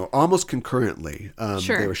 almost concurrently.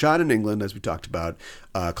 Sure. They were shot in England, as we talked about.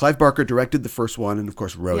 Clive Barker directed the first one, and of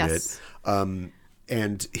course wrote Yes. it.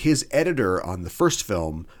 And his editor on the first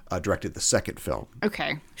film directed the second film.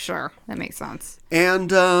 Okay, sure. That makes sense.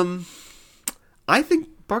 And I think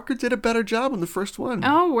Barker did a better job on the first one.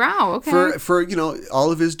 Oh, wow. Okay. For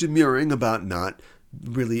all of his demurring about not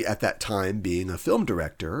really at that time being a film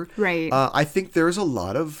director. Right. I think there's a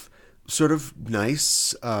lot of sort of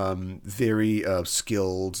nice, very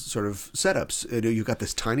skilled sort of setups. You've got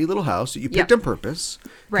this tiny little house that you picked Yep. on purpose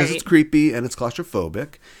because Right. it's creepy and it's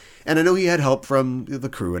claustrophobic. And I know he had help from the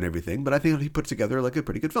crew and everything, but I think he put together like a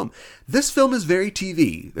pretty good film. This film is very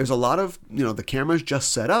TV. There's a lot of, the camera's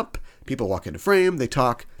just set up. People walk into frame, they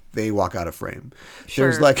talk, they walk out of frame. Sure.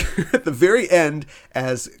 There's like at the very end,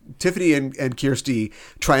 as Tiffany and Kirsty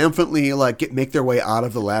triumphantly make their way out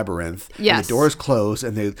of the labyrinth. Yes. And the doors close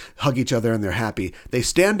and they hug each other and they're happy. They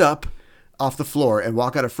stand up off the floor and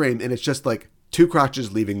walk out of frame, and it's just like two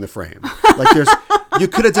crotches leaving the frame. Like you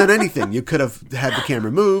could have done anything. You could have had the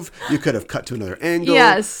camera move. You could have cut to another angle.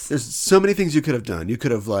 Yes. There's so many things you could have done. You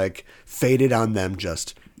could have faded on them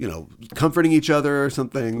just, comforting each other or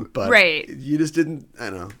something. But Right. you just didn't, I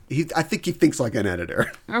don't know. I think he thinks like an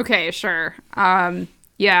editor. Okay, sure.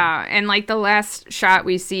 Yeah, and the last shot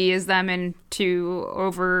we see is them in two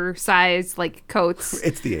oversized coats.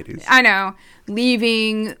 It's the 80s. I know.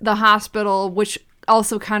 Leaving the hospital, which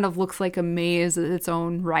also kind of looks like a maze in its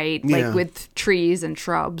own right, Yeah. with trees and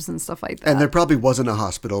shrubs and stuff like that. And there probably wasn't a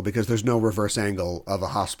hospital because there's no reverse angle of a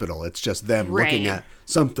hospital. It's just them looking Right. at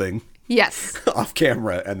something Yes, off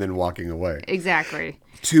camera and then walking away exactly.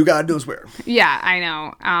 to God knows where. Yeah, I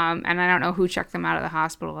know. And I don't know who checked them out of the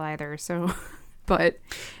hospital either. So, but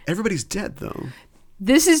Everybody's dead though.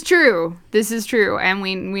 this is true. This is true, and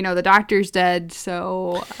we know the doctor's dead.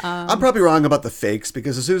 So I'm probably wrong about the fakes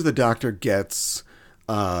because as soon as the doctor gets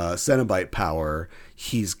Cenobite power,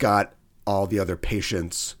 he's got all the other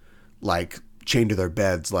patients chained to their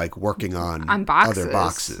beds, working on boxes, other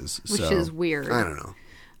boxes, which So, is weird. I don't know.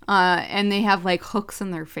 And they have hooks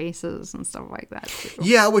in their faces and stuff like that too.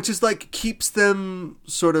 Yeah, which is keeps them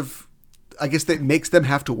sort of. I guess that makes them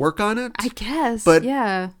have to work on it. I guess, But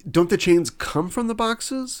yeah. don't the chains come from the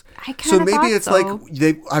boxes? I kinda So maybe thought it's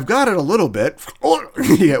so. I've got it a little bit.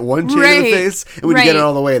 You get one chain in the Right, face, and when you get it right.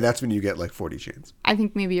 all the way, that's when you get 40 chains. I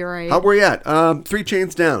think maybe you're right. How were you at? 3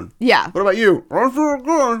 chains down. Yeah. What about you?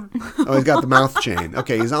 Oh, he's got the mouth chain.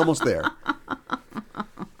 Okay, he's almost there.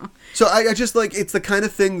 So I just it's the kind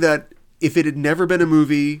of thing that if it had never been a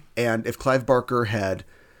movie, and if Clive Barker had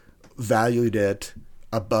valued it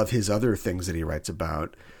above his other things that he writes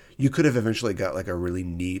about, you could have eventually got a really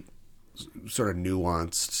neat, sort of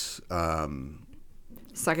nuanced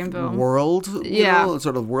Second film. world, Yeah.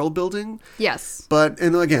 sort of world building. Yes. But,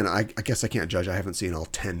 and again, I guess I can't judge. I haven't seen all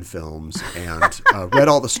 10 films and read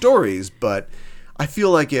all the stories, but I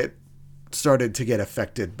feel like it started to get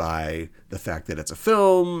affected by the fact that it's a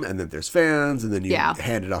film and that there's fans, and then you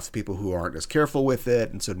hand it off to people who aren't as careful with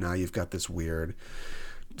it, and so now you've got this weird,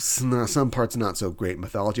 some parts not so great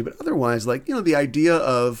mythology, but otherwise, like, you know, the idea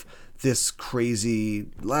of this crazy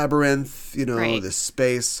labyrinth, you know, this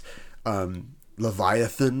space,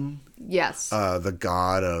 Leviathan, the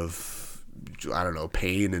god of, I don't know,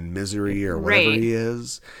 pain and misery or whatever he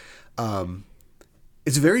is.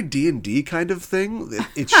 It's a very D&D kind of thing.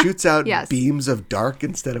 It shoots out beams of dark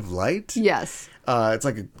instead of light. Yes. It's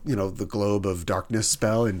like, the globe of darkness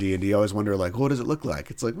spell in D&D. I always wonder, like, what does it look like?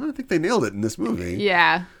 It's like, well, I think they nailed it in this movie.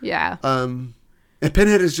 Yeah, yeah. And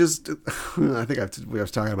Pinhead is just, I think we was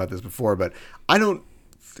talking about this before, but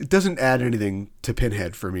it doesn't add anything to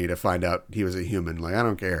Pinhead for me to find out he was a human. Like, I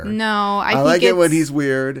don't care. No, I think like it when he's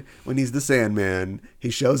weird, when he's the Sandman. He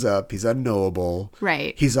shows up. He's unknowable.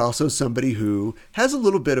 Right. He's also somebody who has a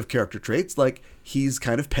little bit of character traits. Like, he's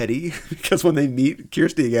kind of petty because when they meet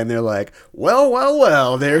Kirsty again, they're like,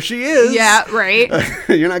 well, there she is. Yeah, right.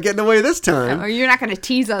 You're not getting away this time. Or you're not going to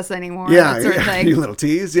tease us anymore. Yeah, that sort of thing. You little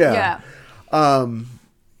tease. Yeah. That's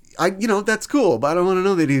cool, but I don't want to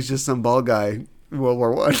know that he's just some bald guy. World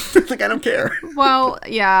War I. Like, I don't care. Well,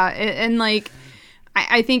 yeah, and like,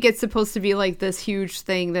 I think it's supposed to be like this huge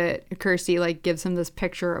thing that Kirsty like gives him this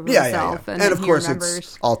picture of himself, and of course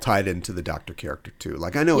it's all tied into the Doctor character too.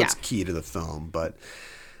 Like, I know it's key to the film, but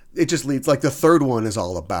it just leads. Like, the third one is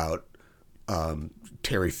all about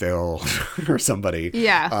Terry Farrell or somebody,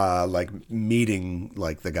 like meeting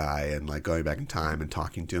like the guy and like going back in time and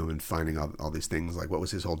talking to him and finding all these things, like what was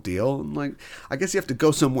his whole deal, and like I guess you have to go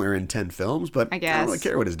somewhere in 10 films, but I don't really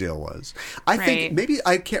care what his deal was. I think maybe,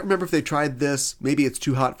 I can't remember if they tried this, maybe it's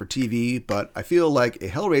too hot for TV, but I feel like a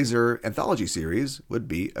Hellraiser anthology series would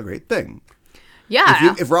be a great thing.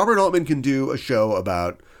 Yeah. If Robert Altman can do a show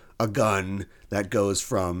about a gun that goes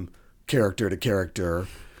from character to character,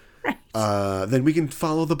 then we can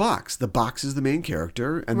follow the box. The box is the main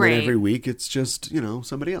character, and then every week it's just,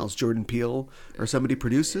 somebody else. Jordan Peele or somebody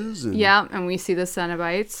produces. And... Yeah, and we see the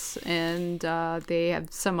Cenobites, and they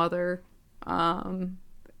have some other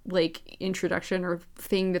like introduction or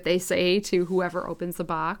thing that they say to whoever opens the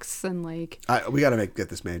box, and like we got to get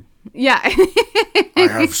this made. Yeah. I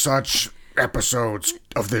have such episodes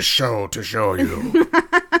of this show to show you.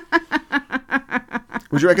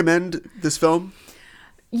 Would you recommend this film?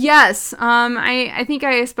 Yes, I think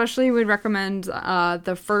I especially would recommend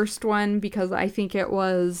the first one because I think it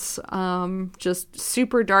was just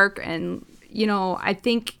super dark, and I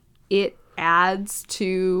think it adds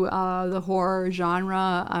to the horror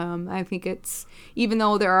genre. I think it's, even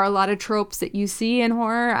though there are a lot of tropes that you see in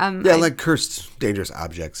horror, like cursed dangerous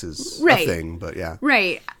objects is a thing, but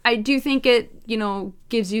right. I do think it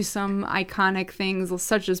gives you some iconic things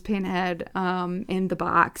such as Pinhead in the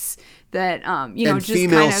box that and just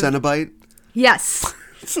female kind of, Cenobite. Yes.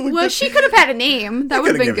 Well, she could have had a name. That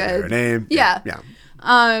would have been good. Her name. Yeah.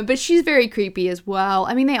 But she's very creepy as well.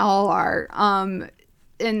 I mean, they all are.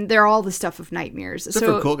 And they're all the stuff of nightmares. Except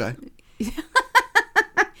for a cool guy.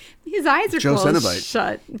 His eyes are Joe closed Cenobite.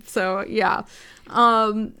 shut. So, yeah.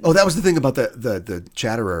 That was the thing about the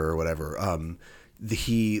Chatterer or whatever.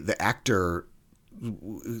 The actor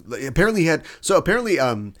apparently had... So apparently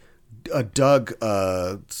Doug...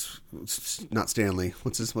 not Stanley.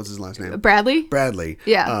 What's his last name? Bradley.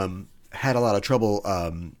 Yeah. Had a lot of trouble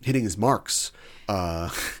hitting his marks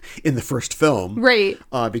in the first film. Right.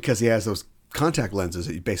 Because he has those contact lenses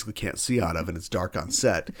that you basically can't see out of, and it's dark on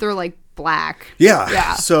set. They're like black.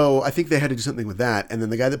 Yeah. So I think they had to do something with that. And then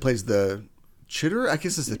the guy that plays the Chitterer, I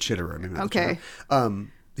guess it's the Chitterer. Maybe not okay. The Chitterer.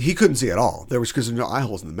 He couldn't see at all. There was, because there's no eye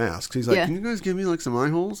holes in the mask. So he's like, can you guys give me like some eye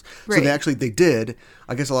holes? Right. So they did.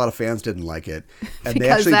 I guess a lot of fans didn't like it. And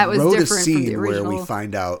because they actually wrote a from scene where we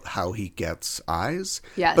find out how he gets eyes.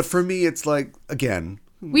 Yes. But for me, it's like, again,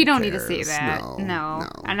 we don't need to see that. No.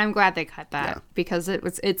 And I'm glad they cut that because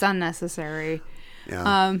it's unnecessary.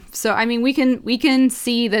 Yeah. So I mean, we can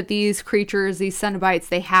see that these creatures, these Cenobites,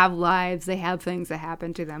 they have lives, they have things that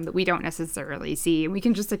happen to them that we don't necessarily see, and we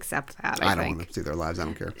can just accept that. I think. Want to see their lives. I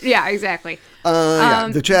don't care. Yeah, exactly.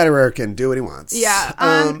 The Chatterer can do what he wants. Yeah.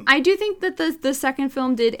 I do think that the second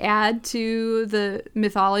film did add to the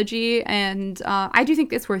mythology, and I do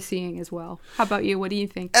think it's worth seeing as well. How about you? What do you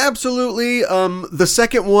think? Absolutely. The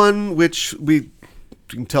second one, which we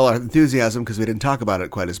can tell our enthusiasm because we didn't talk about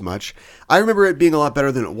it quite as much. I remember it being a lot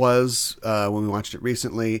better than it was when we watched it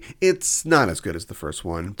recently. It's not as good as the first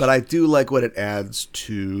one, but I do like what it adds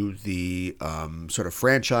to the sort of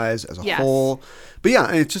franchise as a whole. But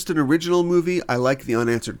yeah, it's just an original movie. I like the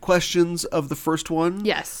unanswered questions of the first one.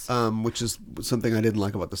 Yes. Which is something I didn't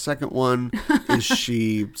like about the second one. Is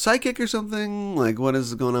she psychic or something? Like, what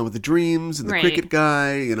is going on with the dreams and the cricket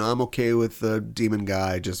guy? You know, I'm okay with the demon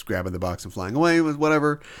guy just grabbing the box and flying away with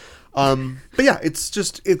whatever. But yeah,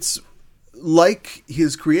 it's like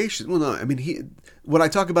his creation. Well, no, I mean, when I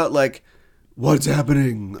talk about like, what's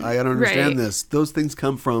happening? I don't understand this. Those things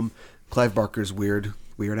come from Clive Barker's weird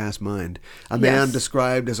ass mind. A man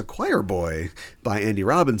described as a choir boy by Andy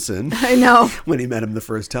Robinson. I know. When he met him the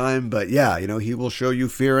first time. But yeah, you know, he will show you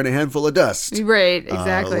fear in a handful of dust. Right,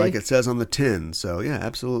 exactly. Like it says on the tin. So yeah,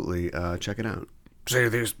 absolutely. Check it out. See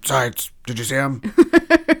these sights. Did you see them?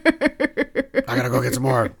 I gotta go get some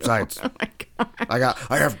more sights. Oh my God.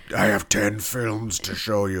 I have 10 films to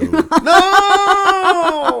show you. No!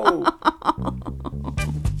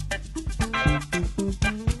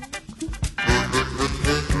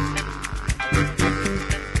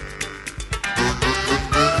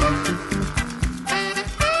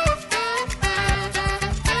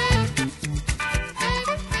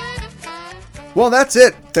 Well, that's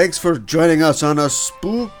it. Thanks for joining us on a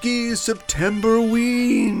spooky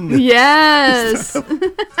September-ween. Yes.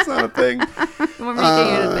 It's not a thing. We're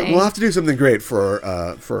making it a thing. We'll have to do something great for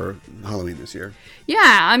Halloween this year. Yeah,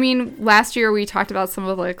 I mean, last year we talked about some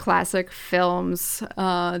of the classic films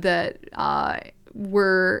that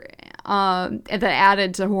were that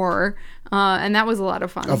added to horror, and that was a lot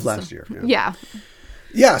of fun. Of last year. Yeah.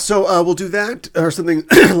 Yeah, so we'll do that or something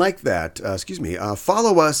like that.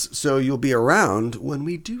 Follow us so you'll be around when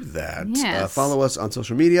we do that. Yes. Follow us on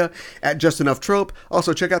social media at Just Enough Trope.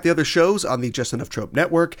 Also, check out the other shows on the Just Enough Trope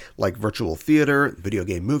network, like Virtual Theater, Video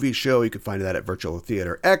Game Movie Show. You can find that at Virtual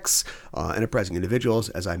Theater X, Enterprising Individuals,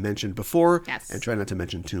 as I mentioned before. Yes. And try not to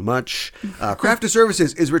mention too much. Craft of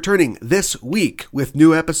Services is returning this week with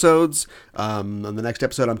new episodes. On the next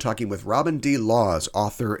episode, I'm talking with Robin D. Laws,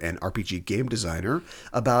 author and RPG game designer,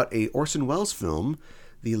 about a Orson Welles film,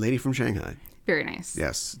 The Lady from Shanghai. Very nice.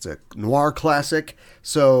 Yes, it's a noir classic.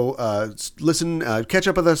 So listen, catch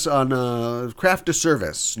up with us on Craft to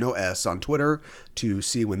Service, no S, on Twitter to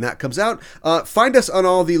see when that comes out. Find us on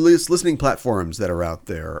all the listening platforms that are out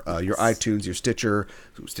there. Your iTunes, your Stitcher.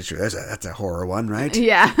 Stitcher, that's a horror one, right?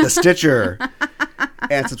 Yeah. The Stitcher.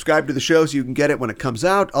 And subscribe to the show so you can get it when it comes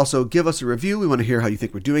out. Also, give us a review. We want to hear how you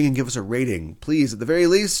think we're doing, and give us a rating, please, at the very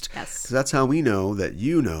least. Yes. Because that's how we know that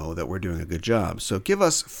you know that we're doing a good job. So give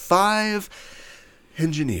us 5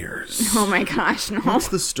 engineers. Oh my gosh, no. What's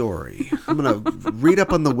the story? I'm going to read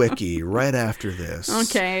up on the wiki right after this.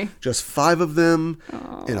 Okay. Just 5 of them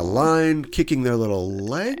in a line, kicking their little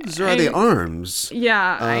legs, or are they arms?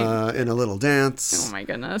 Yeah. In a little dance. Oh my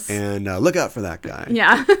goodness. And look out for that guy.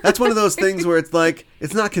 Yeah. That's one of those things where it's like,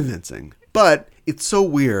 it's not convincing, but it's so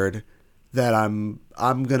weird that I'm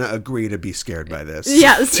gonna agree to be scared by this.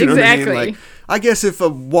 Yes, Do you know what I mean? exactly. Like, I guess if a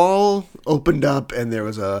wall opened up and there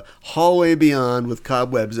was a hallway beyond with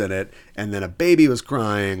cobwebs in it, and then a baby was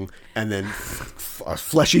crying, and then a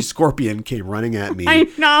fleshy scorpion came running at me, I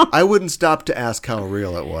know. I wouldn't stop to ask how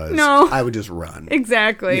real it was. No. I would just run.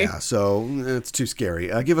 Exactly. Yeah, so it's too scary.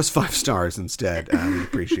 Give us 5 stars instead. We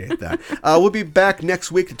appreciate that. We'll be back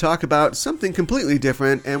next week to talk about something completely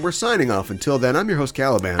different, and we're signing off. Until then, I'm your host,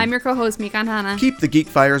 Caliban. I'm your co-host, Mikantana. Keep the geek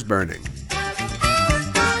fires burning.